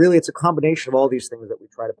so really it's a combination of all these things that we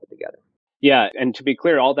try to put together. Yeah, and to be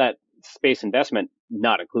clear, all that space investment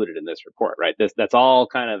not included in this report, right? That's all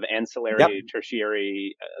kind of ancillary,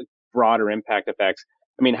 tertiary, broader impact effects.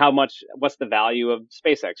 I mean, what's the value of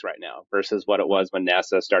SpaceX right now versus what it was when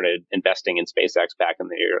NASA started investing in SpaceX back in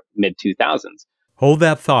the mid-2000s? Hold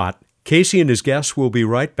that thought. Casey and his guests will be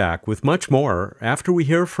right back with much more after we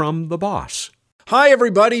hear from the boss. Hi,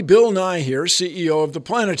 everybody. Bill Nye here, CEO of the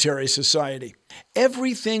Planetary Society.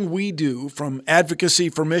 Everything we do, from advocacy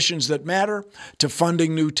for missions that matter, to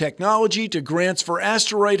funding new technology, to grants for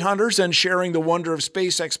asteroid hunters and sharing the wonder of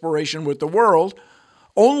space exploration with the world,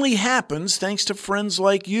 only happens thanks to friends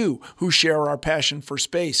like you who share our passion for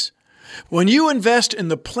space. When you invest in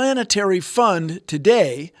the Planetary Fund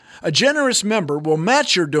today, a generous member will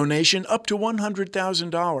match your donation up to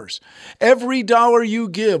 $100,000. Every dollar you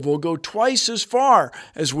give will go twice as far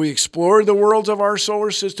as we explore the worlds of our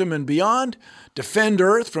solar system and beyond, defend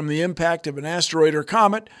Earth from the impact of an asteroid or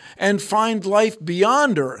comet, and find life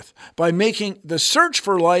beyond Earth by making the search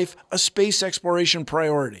for life a space exploration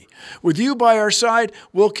priority. With you by our side,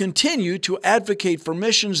 we'll continue to advocate for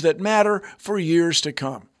missions that matter for years to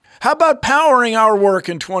come. How about powering our work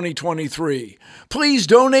in 2023? Please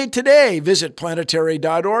donate today. Visit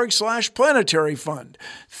planetary.org/planetaryfund.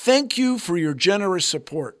 Thank you for your generous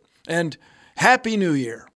support, and Happy New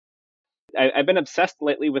Year. I've been obsessed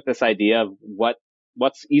lately with this idea of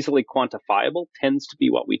what's easily quantifiable tends to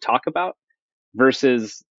be what we talk about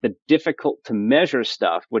versus the difficult to measure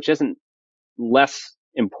stuff, which isn't less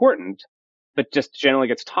important, but just generally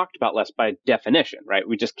gets talked about less by definition, right?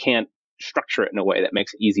 We just can't structure it in a way that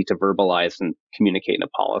makes it easy to verbalize and communicate in a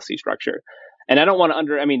policy structure. And I don't want to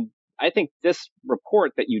I think this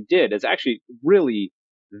report that you did is actually really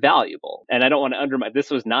valuable. And I don't want to undermine,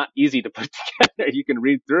 this was not easy to put together. You can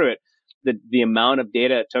read through it, the amount of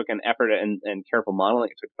data it took and effort and careful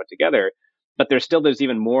modeling it took to put together. But there's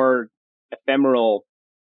even more ephemeral,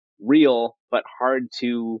 real, but hard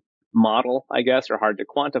to model, I guess, or hard to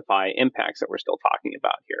quantify impacts that we're still talking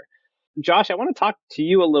about here. Josh, I want to talk to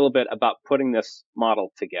you a little bit about putting this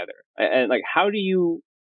model together. And how do you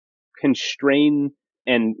constrain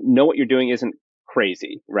and know what you're doing isn't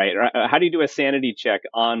crazy, right? Or how do you do a sanity check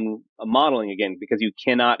on modeling again? Because you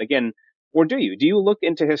cannot, again, or do you? Do you look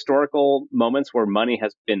into historical moments where money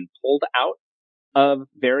has been pulled out of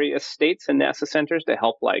various states and NASA centers to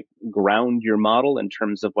help ground your model in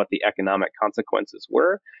terms of what the economic consequences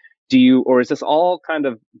were? Or is this all kind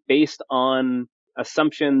of based on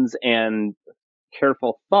assumptions and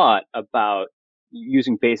careful thought about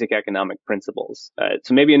using basic economic principles?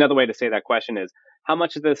 So maybe another way to say that question is, how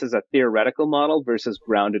much of this is a theoretical model versus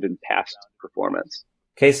grounded in past performance?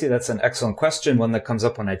 Casey, that's an excellent question, one that comes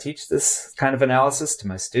up when I teach this kind of analysis to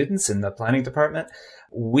my students in the planning department.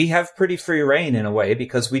 We have pretty free reign in a way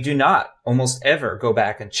because we do not almost ever go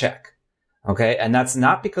back and check. Okay. And that's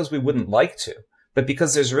not because we wouldn't like to, but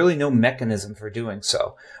because there's really no mechanism for doing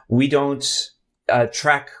so. We don't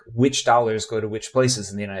track which dollars go to which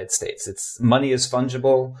places in the United States. Money is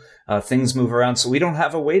fungible. Things move around. So we don't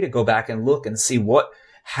have a way to go back and look and see what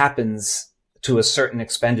happens to a certain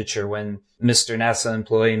expenditure when Mr. NASA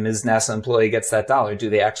employee, Ms. NASA employee gets that dollar. Do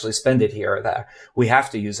they actually spend it here or there? We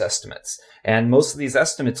have to use estimates. And most of these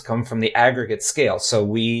estimates come from the aggregate scale. So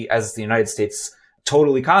we, as the United States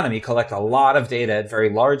total economy, collect a lot of data at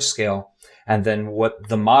very large scale. And then what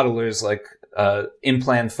the modelers like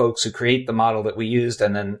Implan folks who create the model that we used,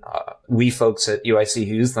 and then we folks at UIC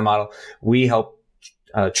who use the model, we help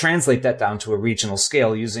translate that down to a regional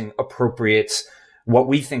scale using what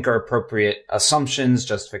we think are appropriate assumptions,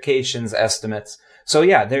 justifications, estimates. So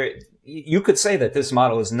yeah, you could say that this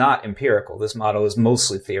model is not empirical. This model is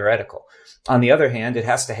mostly theoretical. On the other hand, it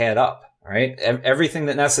has to add up, right? Everything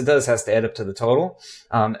that NASA does has to add up to the total.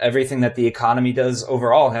 Everything that the economy does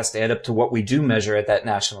overall has to add up to what we do measure at that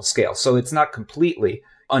national scale. So it's not completely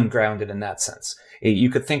ungrounded in that sense.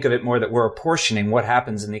 You could think of it more that we're apportioning what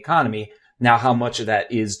happens in the economy. Now, how much of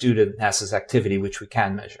that is due to NASA's activity, which we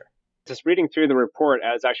can measure. Just reading through the report,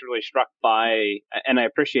 I was actually really struck by, and I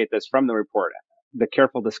appreciate this from the report, the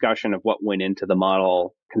careful discussion of what went into the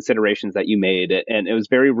model, considerations that you made. And it was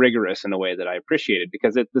very rigorous in a way that I appreciated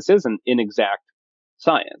because this isn't inexact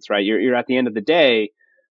science, right? You're at the end of the day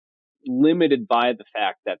limited by the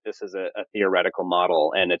fact that this is a theoretical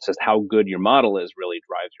model, and it's just how good your model is really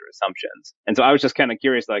drives your assumptions. And so I was just kind of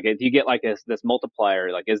curious, like, if you get like this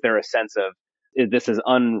multiplier, like, is there a sense of this is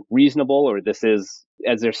unreasonable, or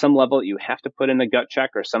is there some level you have to put in a gut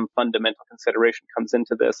check, or some fundamental consideration comes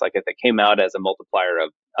into this? Like, if it came out as a multiplier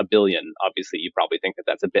of 1 billion, obviously you probably think that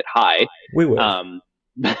that's a bit high. We would.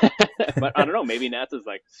 But I don't know, maybe NASA's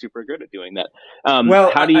like super good at doing that.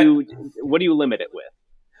 Well, what do you limit it with?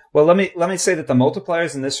 Well, let me say that the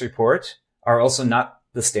multipliers in this report are also not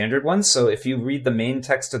the standard ones. So if you read the main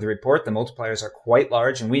text of the report, the multipliers are quite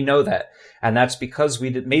large, and we know that. And that's because we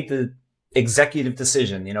made the executive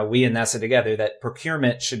decision, we and NASA together, that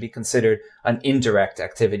procurement should be considered an indirect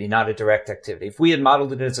activity, not a direct activity. If we had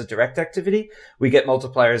modeled it as a direct activity, we get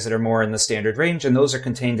multipliers that are more in the standard range, and those are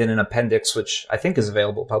contained in an appendix, which I think is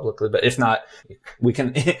available publicly, but if not,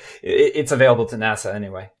 it's available to NASA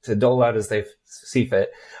anyway, to dole out as they see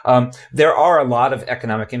fit. There are a lot of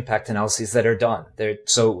economic impact analyses that are done.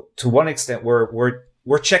 So to one extent,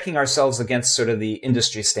 we're checking ourselves against sort of the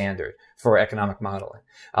industry standard for economic modeling.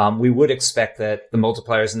 We would expect that the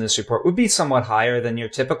multipliers in this report would be somewhat higher than your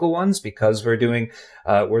typical ones because we're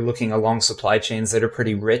looking along supply chains that are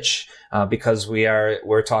pretty rich, because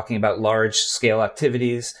we're talking about large scale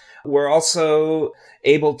activities. We're also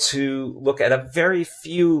able to look at a very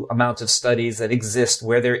few amount of studies that exist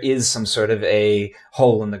where there is some sort of a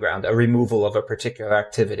hole in the ground, a removal of a particular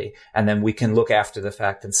activity. And then we can look after the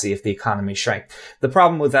fact and see if the economy shrank. The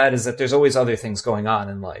problem with that is that there's always other things going on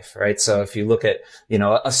in life, right? So if you look at,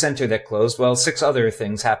 a center that closed, well, 6 other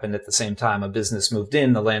things happened at the same time. A business moved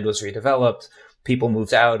in, the land was redeveloped, people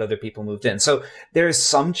moved out, other people moved in. So there is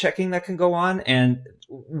some checking that can go on, and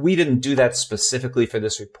we didn't do that specifically for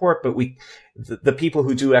this report, but the people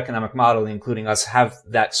who do economic modeling, including us, have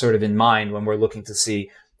that sort of in mind when we're looking to see,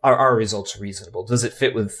 are our results reasonable? Does it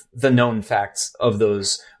fit with the known facts of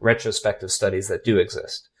those retrospective studies that do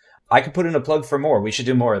exist? I could put in a plug for more. We should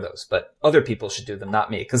do more of those, but other people should do them,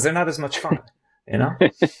 not me, because they're not as much fun,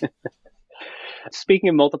 Speaking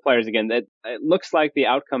of multipliers again, that it looks like the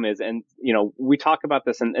outcome is, and we talk about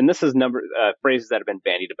this, and this is phrases that have been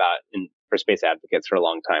bandied about for space advocates for a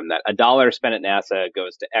long time, that $1 spent at NASA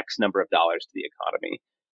goes to X number of dollars to the economy.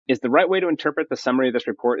 Is the right way to interpret the summary of this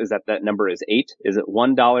report is that number is 8? Is it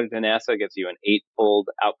 $1 to NASA gives you an 8-fold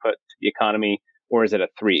output to the economy, or is it a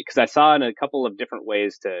 3? Because I saw in a couple of different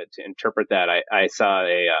ways to interpret that. I saw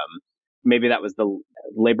maybe that was the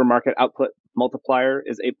labor market output multiplier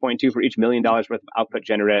is 8.2 for each $1 million worth of output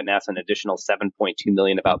generated at NASA. An additional 7.2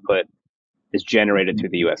 million of output is generated through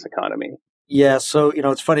the U.S. economy. Yeah, so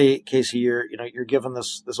it's funny, Casey. You're given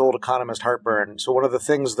this old economist heartburn. So one of the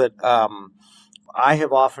things that I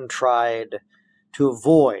have often tried to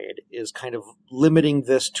avoid is kind of limiting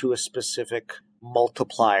this to a specific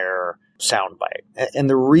multiplier soundbite, and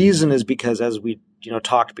the reason is because, as we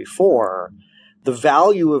talked before, the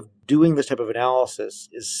value of doing this type of analysis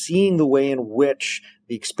is seeing the way in which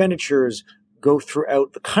the expenditures go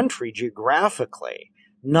throughout the country geographically,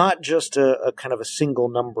 not just a kind of a single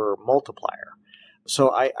number multiplier. So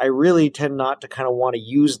I really tend not to kind of want to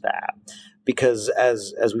use that because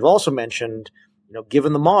as we've also mentioned,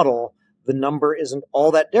 given the model, the number isn't all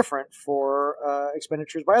that different for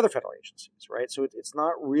expenditures by other federal agencies, right? So it's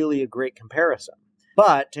not really a great comparison.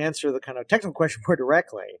 But to answer the kind of technical question more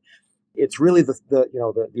directly, it's really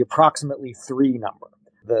the approximately 3 number.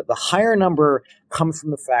 The higher number comes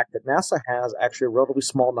from the fact that NASA has actually a relatively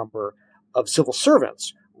small number of civil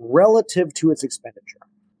servants relative to its expenditure.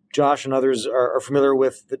 Josh and others are familiar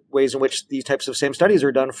with the ways in which these types of same studies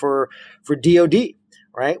are done for DoD,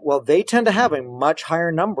 right? Well, they tend to have a much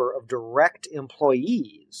higher number of direct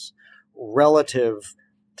employees relative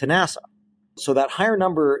to NASA. So that higher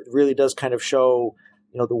number really does kind of show,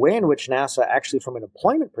 the way in which NASA actually, from an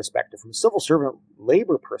employment perspective, from a civil servant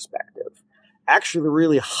labor perspective, actually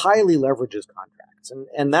really highly leverages contracts.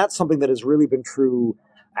 And that's something that has really been true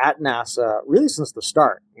at NASA really since the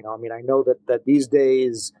start. I know that these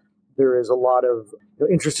days there is a lot of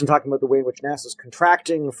interest in talking about the way in which NASA is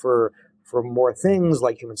contracting for more things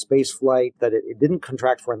like human space flight that it didn't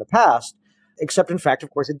contract for in the past, except in fact, of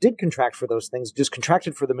course, it did contract for those things, just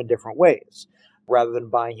contracted for them in different ways. Rather than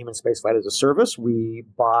buying human space flight as a service, we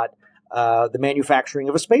bought the manufacturing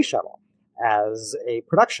of a space shuttle as a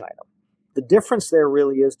production item. The difference there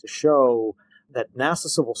really is to show that NASA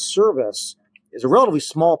civil service is a relatively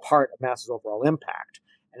small part of NASA's overall impact.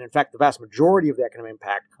 And in fact, the vast majority of the economic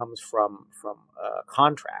impact comes from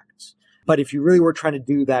contracts. But if you really were trying to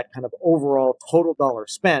do that kind of overall total dollar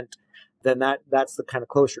spent, then that's the kind of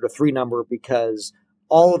closer to 3 number, because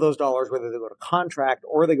all of those dollars, whether they go to contract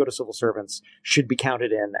or they go to civil servants, should be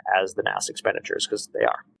counted in as the NASA expenditures, because they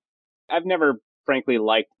are. I've never frankly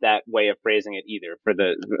liked that way of phrasing it either, for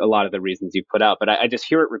a lot of the reasons you put out, but I just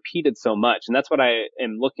hear it repeated so much, and that's what I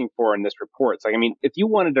am looking for in this report. So, if you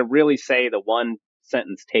wanted to really say the one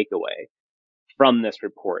sentence takeaway from this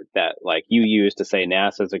report that you use to say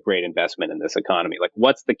NASA is a great investment in this economy,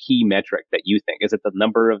 what's the key metric that you think? Is it the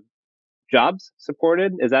number of jobs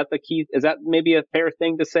supported? Is that the key? Is that maybe a fair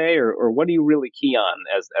thing to say, or what do you really key on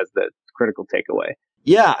as the critical takeaway?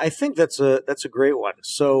 Yeah, I think that's a great one.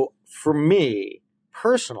 So for me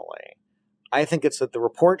personally, I think it's that the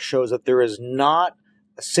report shows that there is not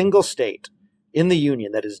a single state in the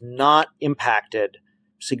union that is not impacted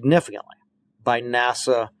significantly by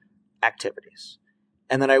NASA activities.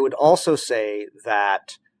 And then I would also say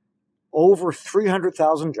that over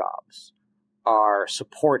 300,000 jobs are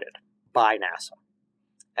supported by NASA.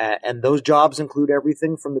 And those jobs include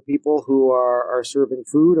everything from the people who are serving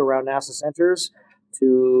food around NASA centers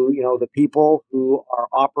to, the people who are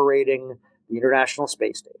operating the International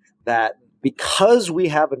Space Station. That because we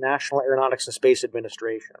have a National Aeronautics and Space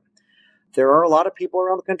Administration, there are a lot of people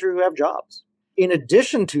around the country who have jobs. In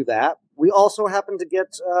addition to that, we also happen to get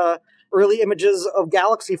early images of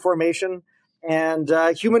galaxy formation and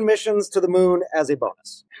human missions to the moon as a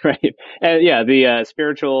bonus. Right. The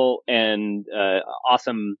spiritual and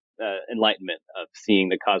awesome enlightenment of seeing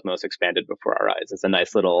the cosmos expanded before our eyes. It's a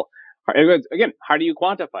nice little. Again, how do you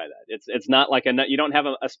quantify that? It's not like you don't have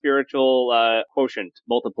a spiritual quotient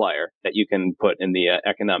multiplier that you can put in the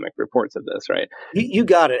economic reports of this, right? You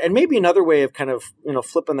got it. And maybe another way of kind of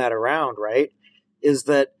flipping that around, right, is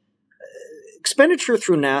that expenditure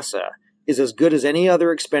through NASA is as good as any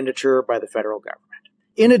other expenditure by the federal government.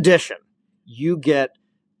 In addition, you get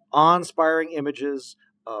awe-inspiring images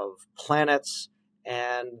of planets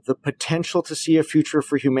and the potential to see a future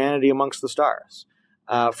for humanity amongst the stars.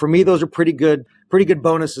 For me, those are pretty good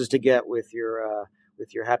bonuses to get with your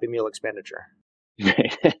Happy Meal expenditure.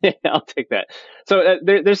 I'll take that. So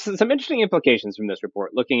there's some interesting implications from this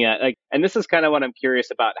report, looking at and this is kind of what I'm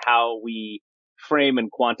curious about, how we frame and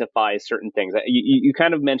quantify certain things. You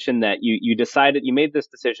kind of mentioned that you made this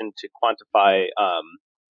decision to quantify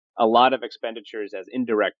a lot of expenditures as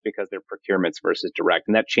indirect because they're procurements versus direct,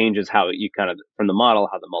 and that changes how you kind of, from the model,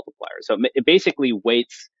 how the multiplier. So it basically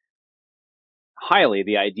weights highly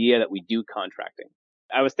the idea that we do contracting.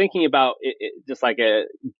 I was thinking about it just like a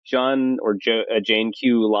John or a Jane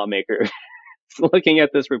Q lawmaker looking at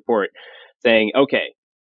this report saying, okay,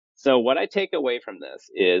 so what I take away from this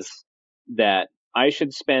is that I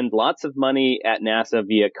should spend lots of money at NASA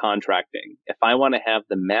via contracting if I want to have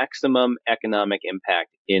the maximum economic impact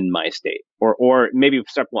in my state. Or maybe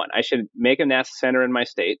step one, I should make a NASA center in my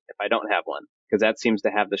state if I don't have one, because that seems to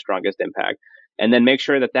have the strongest impact. And then make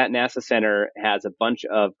sure that NASA center has a bunch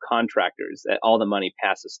of contractors, that all the money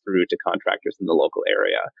passes through to contractors in the local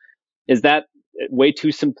area. Is that way too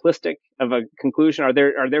simplistic of a conclusion? Are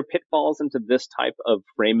there pitfalls into this type of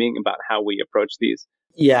framing about how we approach these?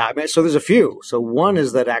 Yeah, I mean, so there's a few. So one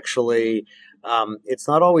is that actually, it's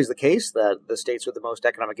not always the case that the states with the most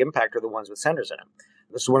economic impact are the ones with centers in them.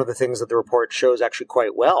 This is one of the things that the report shows actually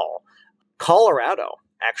quite well. Colorado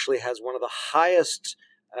actually has one of the highest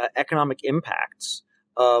economic impacts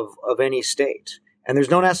of any state. And there's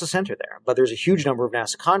no NASA center there, but there's a huge number of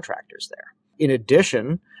NASA contractors there. In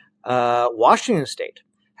addition, Washington State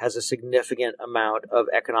has a significant amount of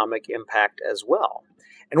economic impact as well.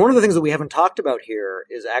 And one of the things that we haven't talked about here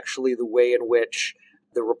is actually the way in which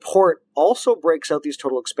the report also breaks out these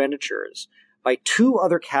total expenditures by two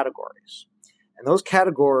other categories. And those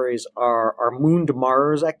categories are Moon to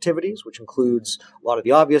Mars activities, which includes a lot of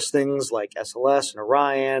the obvious things like SLS and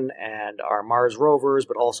Orion and our Mars rovers,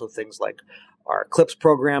 but also things like our CLIPS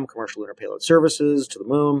program, Commercial Lunar Payload Services to the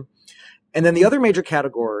Moon. And then the other major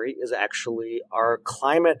category is actually our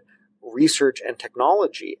climate research and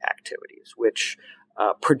technology activities, which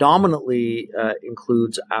predominantly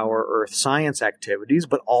includes our Earth science activities,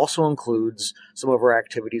 but also includes some of our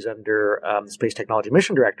activities under the Space Technology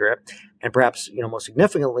Mission Directorate, and perhaps most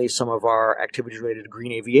significantly some of our activities related to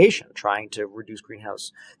green aviation, trying to reduce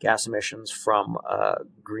greenhouse gas emissions from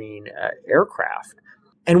green aircraft.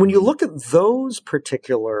 And when you look at those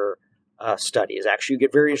particular studies, actually, you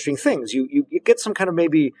get very interesting things. You get some kind of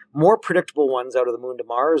maybe more predictable ones out of the Moon to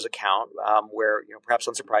Mars account, where perhaps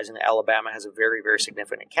unsurprisingly, Alabama has a very, very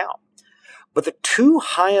significant account. But the two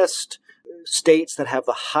highest states that have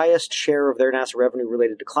the highest share of their NASA revenue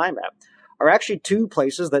related to climate are actually two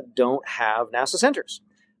places that don't have NASA centers.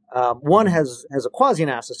 One has a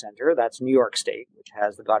quasi-NASA center, that's New York State, which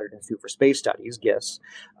has the Goddard Institute for Space Studies, GISS,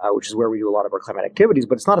 which is where we do a lot of our climate activities,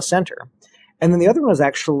 but it's not a center. And then the other one is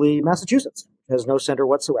actually Massachusetts. It has no center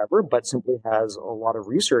whatsoever, but simply has a lot of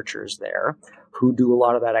researchers there who do a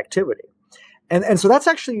lot of that activity. And so that's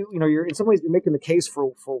actually, you're in some ways you're making the case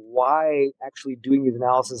for why actually doing these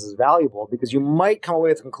analysis is valuable, because you might come away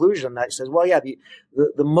with a conclusion that says, well, yeah,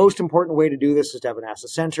 the most important way to do this is to have a NASA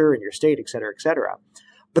center in your state, et cetera, et cetera.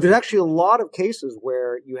 But there's actually a lot of cases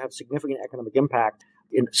where you have significant economic impact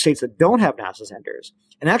in states that don't have NASA centers.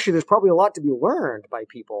 And actually, there's probably a lot to be learned by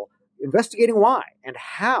people investigating why and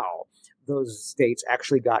how those states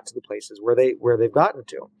actually got to the places where they've gotten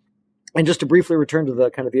to. And just to briefly return to the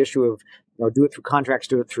kind of the issue of do it through contracts,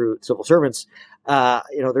 do it through civil servants,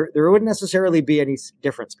 there wouldn't necessarily be any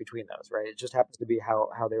difference between those, right? It just happens to be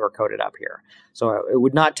how they were coded up here. So it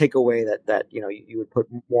would not take away that you would put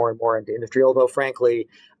more and more into industry. Although frankly,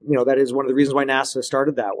 that is one of the reasons why NASA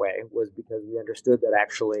started that way, was because we understood that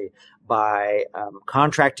actually by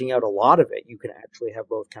contracting out a lot of it, you can actually have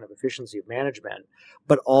both kind of efficiency of management,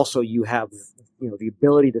 but also you have the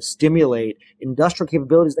ability to stimulate industrial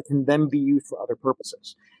capabilities that can then be used for other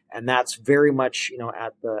purposes. And that's very much,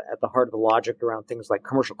 at the heart of the logic around things like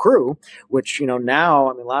Commercial Crew, which,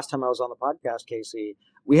 now, last time I was on the podcast, Casey,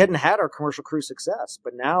 we hadn't had our Commercial Crew success,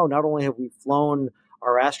 but now not only have we flown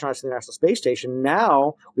our astronauts to the International Space Station,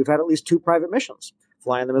 now we've had at least 2 private missions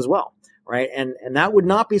flying them as well, right? And that would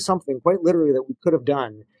not be something quite literally that we could have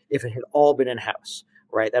done if it had all been in-house,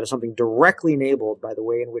 right? That is something directly enabled by the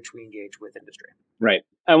way in which we engage with industry. Right.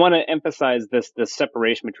 I want to emphasize this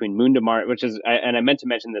separation between Moon to Mars, which is, and I meant to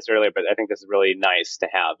mention this earlier, but I think this is really nice to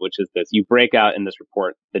have, which is this: you break out in this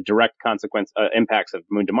report the direct impacts of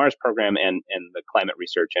Moon to Mars program and the climate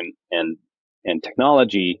research and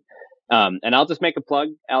technology. And I'll just make a plug,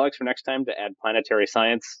 Alex, for next time to add planetary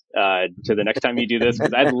science to the next time you do this,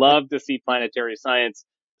 because I'd love to see planetary science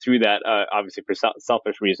through that, obviously for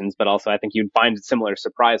selfish reasons, but also I think you'd find similar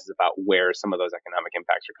surprises about where some of those economic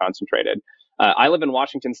impacts are concentrated. I live in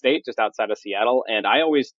Washington State, just outside of Seattle, and I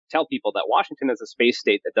always tell people that Washington is a space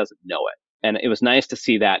state that doesn't know it. And it was nice to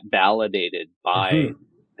see that validated by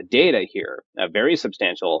the data here, a very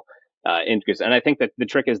substantial increase. And I think that the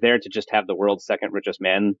trick is there to just have the world's second richest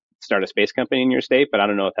man start a space company in your state, but I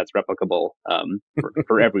don't know if that's replicable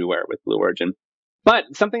for everywhere with Blue Origin.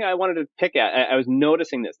 But something I wanted to pick at, I was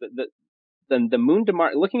noticing this, that the Moon to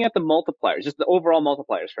Mars, looking at the multipliers, just the overall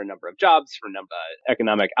multipliers for a number of jobs, for a number of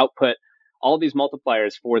economic output, all these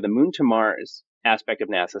multipliers for the Moon to Mars aspect of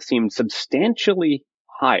NASA seemed substantially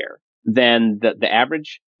higher than the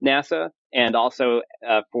average NASA, and also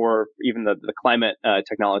for even the climate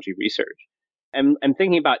technology research. I'm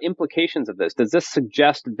thinking about implications of this. Does this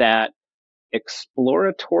suggest that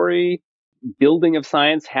exploratory building of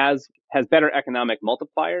science has better economic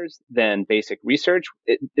multipliers than basic research?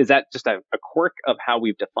 Is that just a quirk of how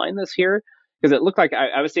we've defined this here? Because it looked like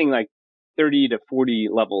I was seeing like 30 to 40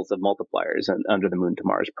 levels of multipliers under the Moon to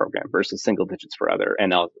Mars program versus single digits for other, and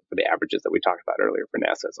now for the averages that we talked about earlier for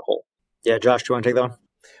NASA as a whole. Yeah, Josh, do you want to take that one?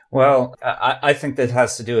 Well, I think that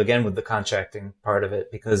has to do again with the contracting part of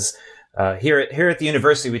it, because here at the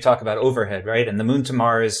university we talk about overhead, right? And the Moon to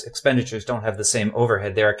Mars expenditures don't have the same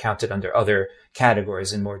overhead; they're accounted under other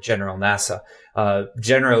categories in more general NASA.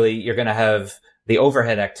 Generally, you're going to have the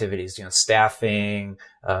overhead activities, staffing,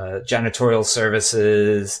 janitorial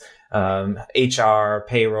services, HR,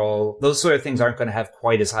 payroll, those sort of things aren't going to have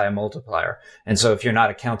quite as high a multiplier. And so if you're not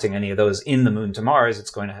accounting any of those in the Moon to Mars, it's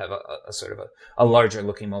going to have a sort of a larger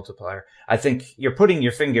looking multiplier. I think you're putting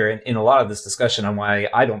your finger in a lot of this discussion on why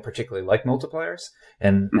I don't particularly like multipliers.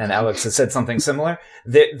 And Alex has said something similar.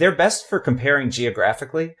 They're best for comparing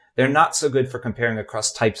geographically. They're not so good for comparing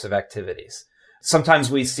across types of activities. Sometimes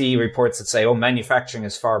we see reports that say, manufacturing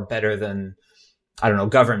is far better than,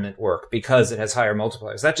 government work because it has higher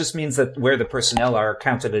multipliers. That just means that where the personnel are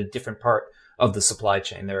counted at a different part of the supply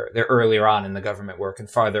chain. They're earlier on in the government work and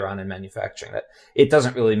farther on in manufacturing. That it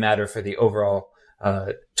doesn't really matter for the overall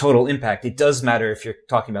total impact. It does matter if you're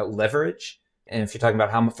talking about leverage and if you're talking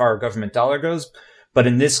about how far a government dollar goes. But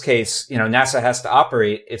in this case, NASA has to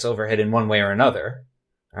operate its overhead in one way or another,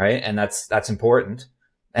 right? And that's important.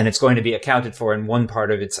 And it's going to be accounted for in one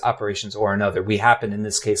part of its operations or another. We happen in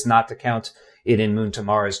this case not to count it in Moon to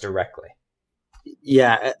Mars directly.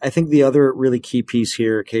 Yeah, I think the other really key piece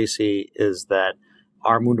here, Casey, is that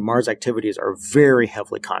our Moon to Mars activities are very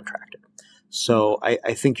heavily contracted. So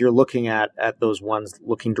I think you're looking at those ones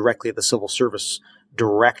looking directly at the civil service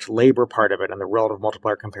direct labor part of it and the relative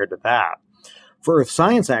multiplier compared to that. For Earth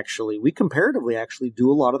science, actually, we comparatively actually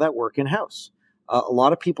do a lot of that work in-house. A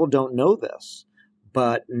lot of people don't know this,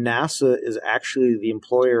 but NASA is actually the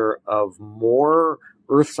employer of more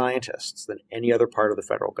Earth scientists than any other part of the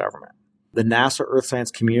federal government. The NASA Earth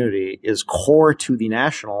science community is core to the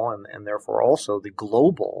national and therefore also the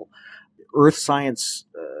global Earth science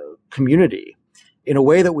community in a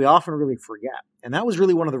way that we often really forget. And that was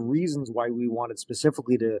really one of the reasons why we wanted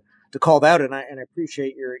specifically to call that out. And I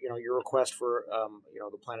appreciate your request for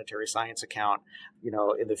the planetary science account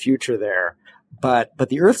in the future there. But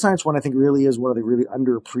the Earth science one I think really is one of the really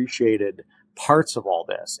underappreciated parts of all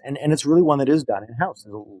this. And it's really one that is done in-house.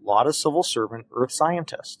 There's a lot of civil servant Earth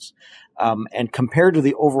scientists. And compared to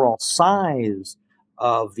the overall size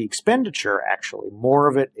of the expenditure, actually, more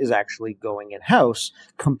of it is actually going in-house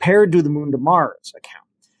compared to the Moon to Mars account.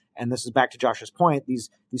 And this is back to Josh's point. These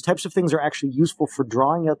types of things are actually useful for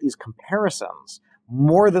drawing out these comparisons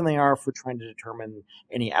more than they are for trying to determine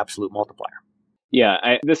any absolute multiplier.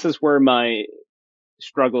 Yeah, this is where my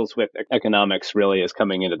struggles with economics really is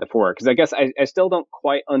coming into the fore, because I guess I still don't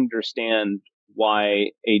quite understand why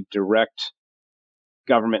a direct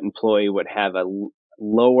government employee would have a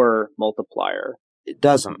lower multiplier. It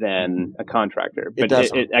doesn't. Than a contractor. But it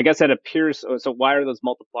doesn't. I guess it appears, so why are those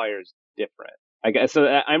multipliers different? I guess, so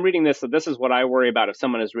I'm reading this, so this is what I worry about if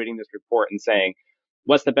someone is reading this report and saying,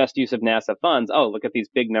 what's the best use of NASA funds? Oh, look at these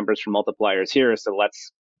big numbers for multipliers here, so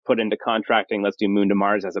let's put into contracting, let's do Moon to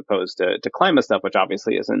Mars as opposed to climate stuff, which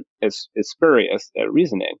obviously is spurious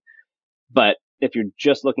reasoning. But if you're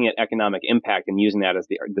just looking at economic impact and using that as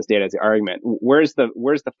this data as the argument, where's the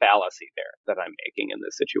fallacy there that I'm making in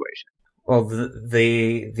this situation? Well,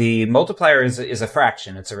 the multiplier is a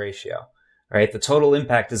fraction. It's a ratio, right? The total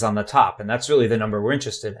impact is on the top, and that's really the number we're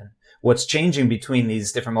interested in. What's changing between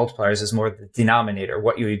these different multipliers is more the denominator,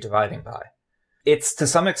 what you're dividing by. It's to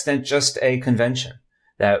some extent just a convention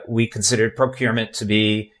that we considered procurement to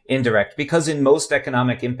be indirect, because in most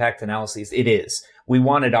economic impact analyses, it is. We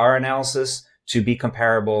wanted our analysis to be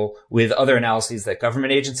comparable with other analyses that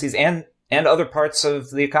government agencies and other parts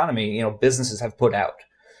of the economy, businesses have put out.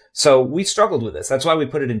 So we struggled with this. That's why we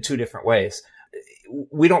put it in two different ways.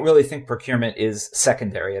 We don't really think procurement is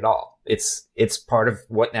secondary at all. It's part of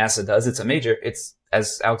what NASA does. It's,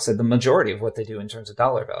 as Alex said, the majority of what they do in terms of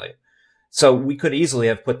dollar value. So we could easily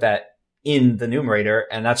have put that in the numerator,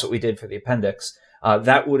 and that's what we did for the appendix.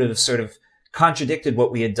 That would have sort of contradicted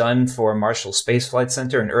what we had done for Marshall Space Flight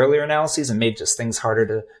Center in earlier analyses and made just things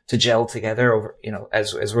harder to gel together over,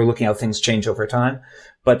 as we're looking how things change over time.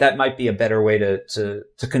 But that might be a better way to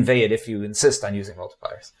convey it if you insist on using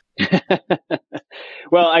multipliers.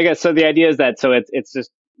 Well, I guess so. The idea is that it's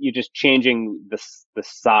just you're just changing the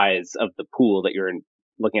size of the pool that you're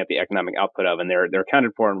looking at the economic output of, and they're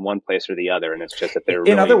accounted for in one place or the other, and it's just that they're.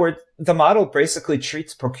 In other words, the model basically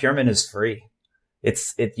treats procurement as free.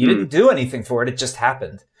 You didn't do anything for it; it just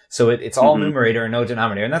happened. So it's all numerator and no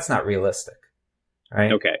denominator, and that's not realistic,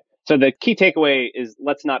 right? Okay. So the key takeaway is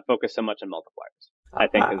let's not focus so much on multipliers. I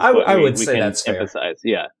think is I we would say can that's fair. emphasize.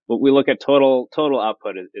 Yeah, but we look at total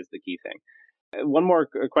output is the key thing. One more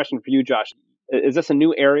question for you, Josh. Is this a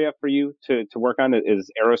new area for you to work on? Is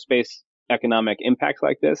aerospace economic impact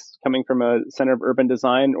like this coming from a Center of Urban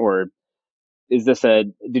Design, or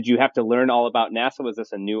did you have to learn all about NASA? Was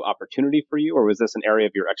this a new opportunity for you, or was this an area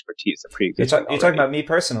of your expertise that pre-existed? You're talking about me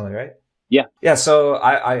personally, right? Yeah. Yeah. So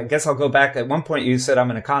I guess I'll go back. At one point, you said I'm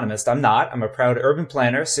an economist. I'm not. I'm a proud urban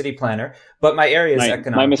planner, city planner, but my area is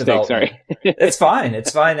economic my mistake, development. Sorry. It's fine.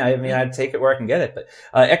 It's fine. I mean, I'd take it where I can get it. But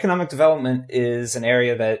economic development is an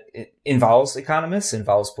area that involves economists,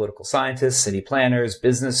 involves political scientists, city planners,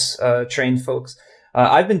 business trained folks.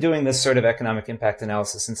 I've been doing this sort of economic impact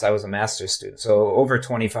analysis since I was a master's student, so over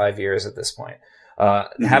 25 years at this point.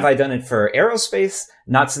 Have I done it for aerospace?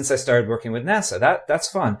 Not since I started working with NASA. That's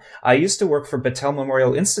fun. I used to work for Battelle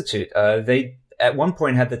Memorial Institute. They at one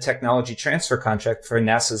point had the technology transfer contract for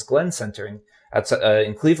NASA's Glenn Center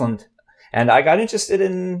in Cleveland. And I got interested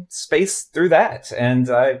in space through that. And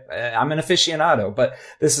I'm an aficionado, but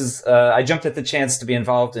this is, I jumped at the chance to be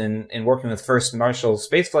involved in working with first Marshall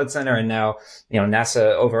Space Flight Center and now,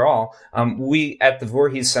 NASA overall. We at the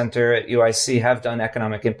Voorhees Center at UIC have done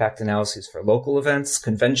economic impact analyses for local events,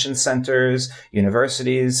 convention centers,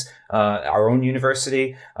 universities, our own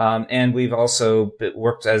university. And we've also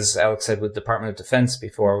worked, as Alex said, with Department of Defense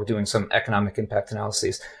before. We're doing some economic impact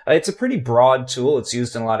analyses. It's a pretty broad tool. It's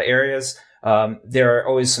used in a lot of areas. There are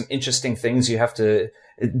always some interesting things you have to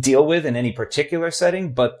deal with in any particular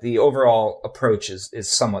setting, but the overall approach is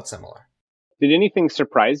somewhat similar. Did anything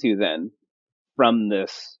surprise you then from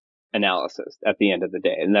this analysis at the end of the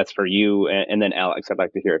day? And that's for you. And then Alex, I'd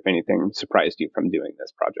like to hear if anything surprised you from doing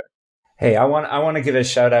this project. Hey, I want to give a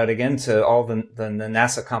shout out again to all the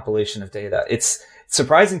NASA compilation of data. It's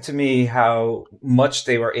surprising to me how much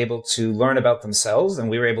they were able to learn about themselves, and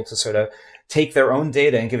we were able to sort of take their own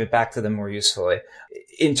data and give it back to them more usefully.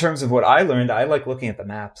 In terms of what I learned, I like looking at the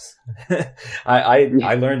maps.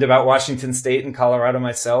 I learned about Washington State and Colorado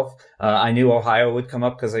myself. I knew Ohio would come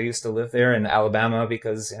up because I used to live there, and Alabama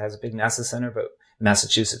because it has a big NASA center, but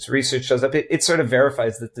Massachusetts research shows up. It sort of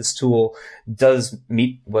verifies that this tool does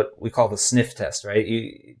meet what we call the sniff test, right?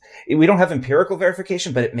 We don't have empirical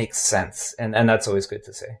verification, but it makes sense. And that's always good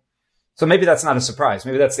to see. So maybe that's not a surprise.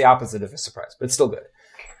 Maybe that's the opposite of a surprise, but it's still good.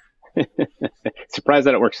 Surprised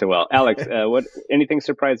that it works so well. Alex, anything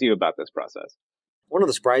surprised you about this process? One of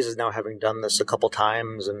the surprises now, having done this a couple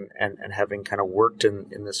times and having kind of worked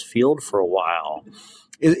in this field for a while,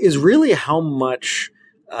 is really how much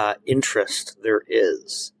interest there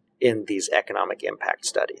is in these economic impact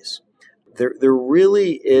studies. There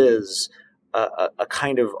really is a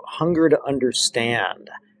kind of hunger to understand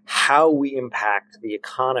how we impact the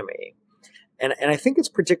economy. And I think it's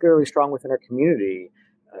particularly strong within our community,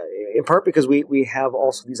 in part because we have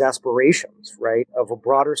also these aspirations, right, of a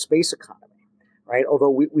broader space economy, right? Although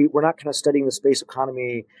we're not kind of studying the space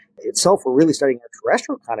economy itself, we're really studying our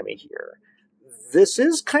terrestrial economy here. This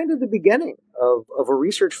is kind of the beginning of a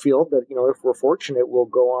research field that, if we're fortunate, will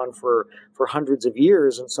go on for hundreds of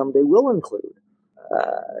years and someday will include,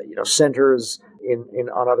 centers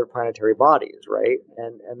on other planetary bodies, right?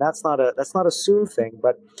 And that's not a soon thing,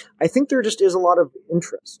 but I think there just is a lot of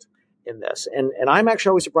interest in this. And I'm actually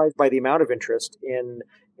always surprised by the amount of interest in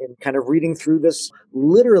kind of reading through this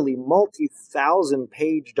literally multi-thousand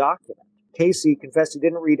page document. Casey confessed he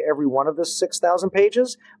didn't read every one of the 6,000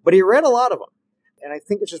 pages, but he read a lot of them. And I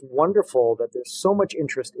think it's just wonderful that there's so much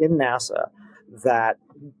interest in NASA that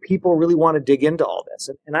people really want to dig into all this.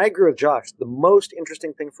 And I agree with Josh. The most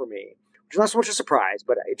interesting thing for me, which is not so much a surprise,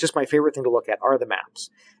 but it's just my favorite thing to look at, are the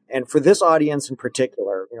maps. And for this audience in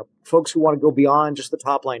particular, folks who want to go beyond just the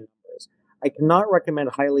top line numbers, I cannot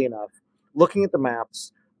recommend highly enough looking at the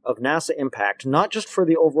maps of NASA impact, not just for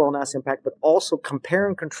the overall NASA impact, but also compare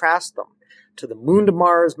and contrast them to the Moon to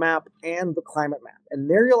Mars map and the climate map. And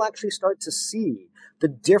there you'll actually start to see the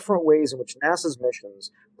different ways in which NASA's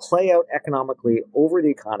missions play out economically over the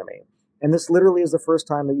economy. And this literally is the first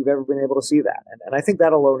time that you've ever been able to see that. And I think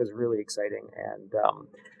that alone is really exciting.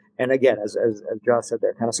 And again, as Josh said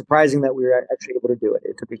there, kind of surprising that we were actually able to do it.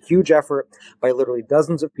 It took a huge effort by literally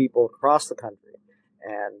dozens of people across the country.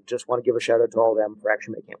 And just want to give a shout out to all of them for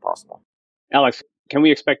actually making it possible. Alex, can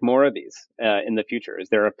we expect more of these in the future? Is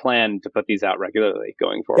there a plan to put these out regularly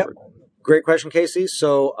going forward? Yep. Great question, Casey.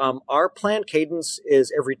 So our planned cadence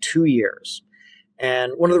is every 2 years.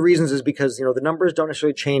 And one of the reasons is because, the numbers don't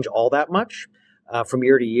necessarily change all that much from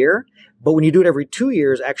year to year. But when you do it every 2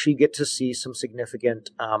 years, actually you get to see some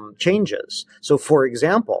significant changes. So for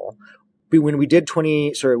example, when we did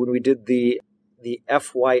the the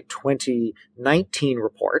FY 2019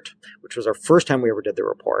 report, which was our first time we ever did the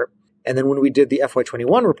report, and then when we did the FY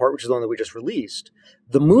 21 report, which is the one that we just released,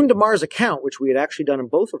 the Moon to Mars account, which we had actually done in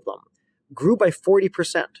both of them, grew by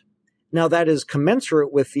 40%. Now, that is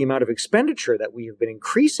commensurate with the amount of expenditure that we have been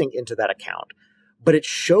increasing into that account, but it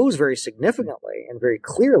shows very significantly and very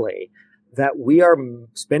clearly that we are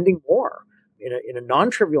spending more in a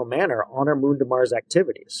non-trivial manner on our Moon to Mars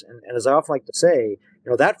activities. And as I often like to say,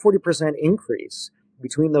 that 40% increase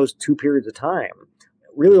between those two periods of time,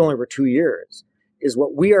 really only over 2 years, is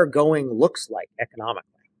what we are going looks like economically.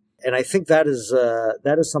 And I think that is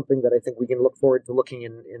something that I think we can look forward to looking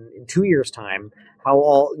in 2 years' time, how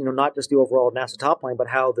all, not just the overall NASA top line, but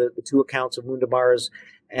how the two accounts of Moon to Mars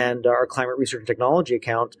and our climate research and technology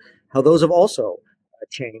account, how those have also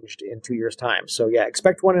changed in 2 years' time. So yeah,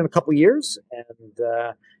 expect one in a couple of years, and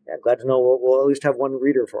glad to know we'll at least have one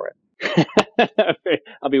reader for it.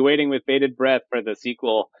 I'll be waiting with bated breath for the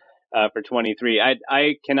sequel for 23.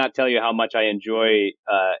 I cannot tell you how much I enjoy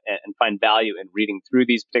and find value in reading through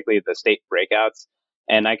these, particularly the state breakouts.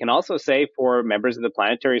 And I can also say for members of the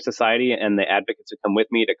Planetary Society and the advocates who come with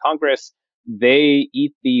me to Congress, they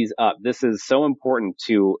eat these up. This is so important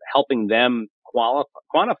to helping them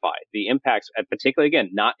quantify the impacts, particularly, again,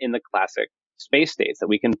 not in the classic space states, that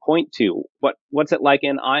we can point to what's it like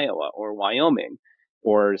in Iowa or Wyoming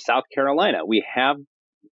or South Carolina. We have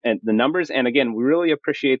the numbers, and again, we really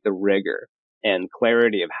appreciate the rigor and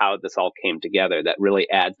clarity of how this all came together. That really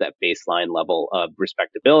adds that baseline level of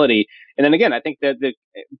respectability. And then again, I think that the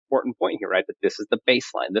important point here, right, that this is the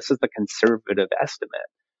baseline. This is the conservative estimate.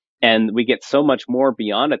 And we get so much more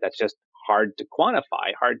beyond it that's just hard to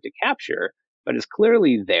quantify, hard to capture, but is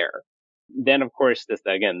clearly there. Then, of course,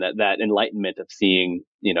 that enlightenment of seeing,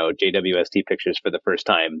 JWST pictures for the first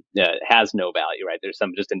time has no value, right? There's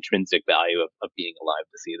some just intrinsic value of being alive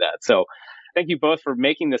to see that. So thank you both for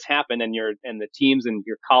making this happen, and the teams and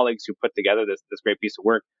your colleagues who put together this great piece of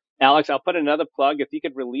work. Alex, I'll put another plug. If you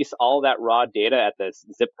could release all that raw data at the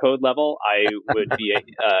zip code level, I would be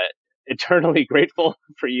eternally grateful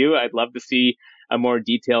for you. I'd love to see a more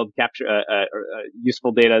detailed capture,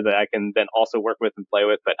 useful data that I can then also work with and play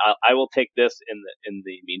with. But I will take this in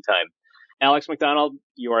the meantime. Alex McDonald,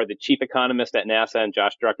 you are the chief economist at NASA, and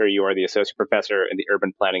Josh Drucker, you are the associate professor in the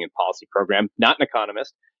Urban Planning and Policy Program, not an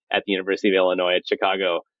economist, at the University of Illinois at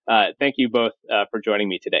Chicago. Thank you both for joining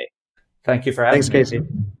me today. Thank you for having me. Thanks, Casey.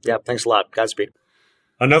 Yeah, thanks a lot. Godspeed.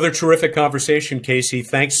 Another terrific conversation, Casey.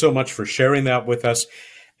 Thanks so much for sharing that with us.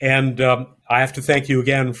 And I have to thank you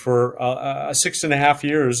again for 6.5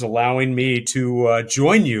 years allowing me to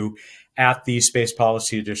join you at the Space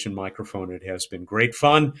Policy Edition microphone. It has been great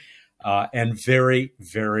fun and very,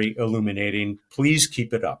 very illuminating. Please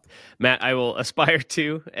keep it up. Matt, I will aspire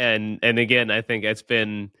to. And again, I think it's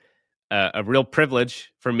been a real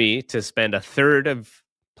privilege for me to spend a third of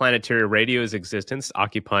Planetary Radio's existence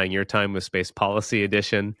occupying your time with Space Policy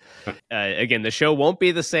Edition. Again, the show won't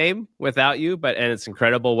be the same without you, and it's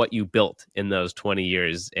incredible what you built in those 20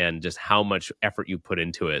 years and just how much effort you put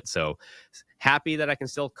into it. So happy that I can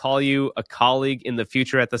still call you a colleague in the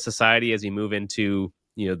future at the Society as we move into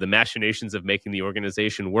the machinations of making the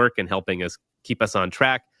organization work and helping us keep us on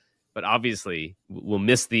track. But obviously, we'll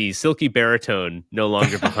miss the silky baritone no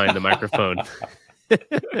longer behind the microphone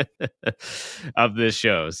of this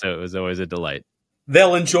show. So it was always a delight.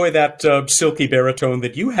 They'll enjoy that silky baritone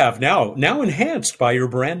that you have now enhanced by your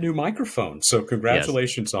brand new microphone. So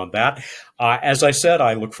congratulations on that. As I said,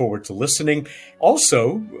 I look forward to listening.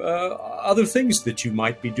 Also, other things that you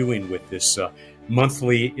might be doing with this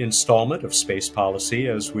monthly installment of Space Policy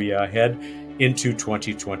as we head into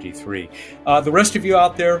 2023. The rest of you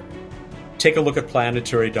out there, take a look at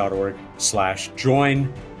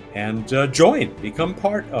planetary.org/join and become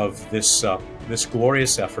part of this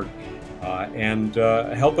glorious effort, and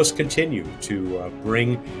help us continue to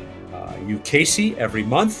bring you Casey every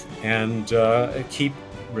month and keep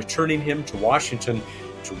returning him to Washington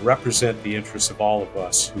to represent the interests of all of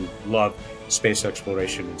us who love space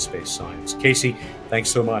exploration and space science. Casey, thanks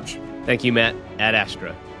so much. Thank you, Matt. Ad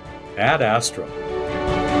Astra. Ad Astra.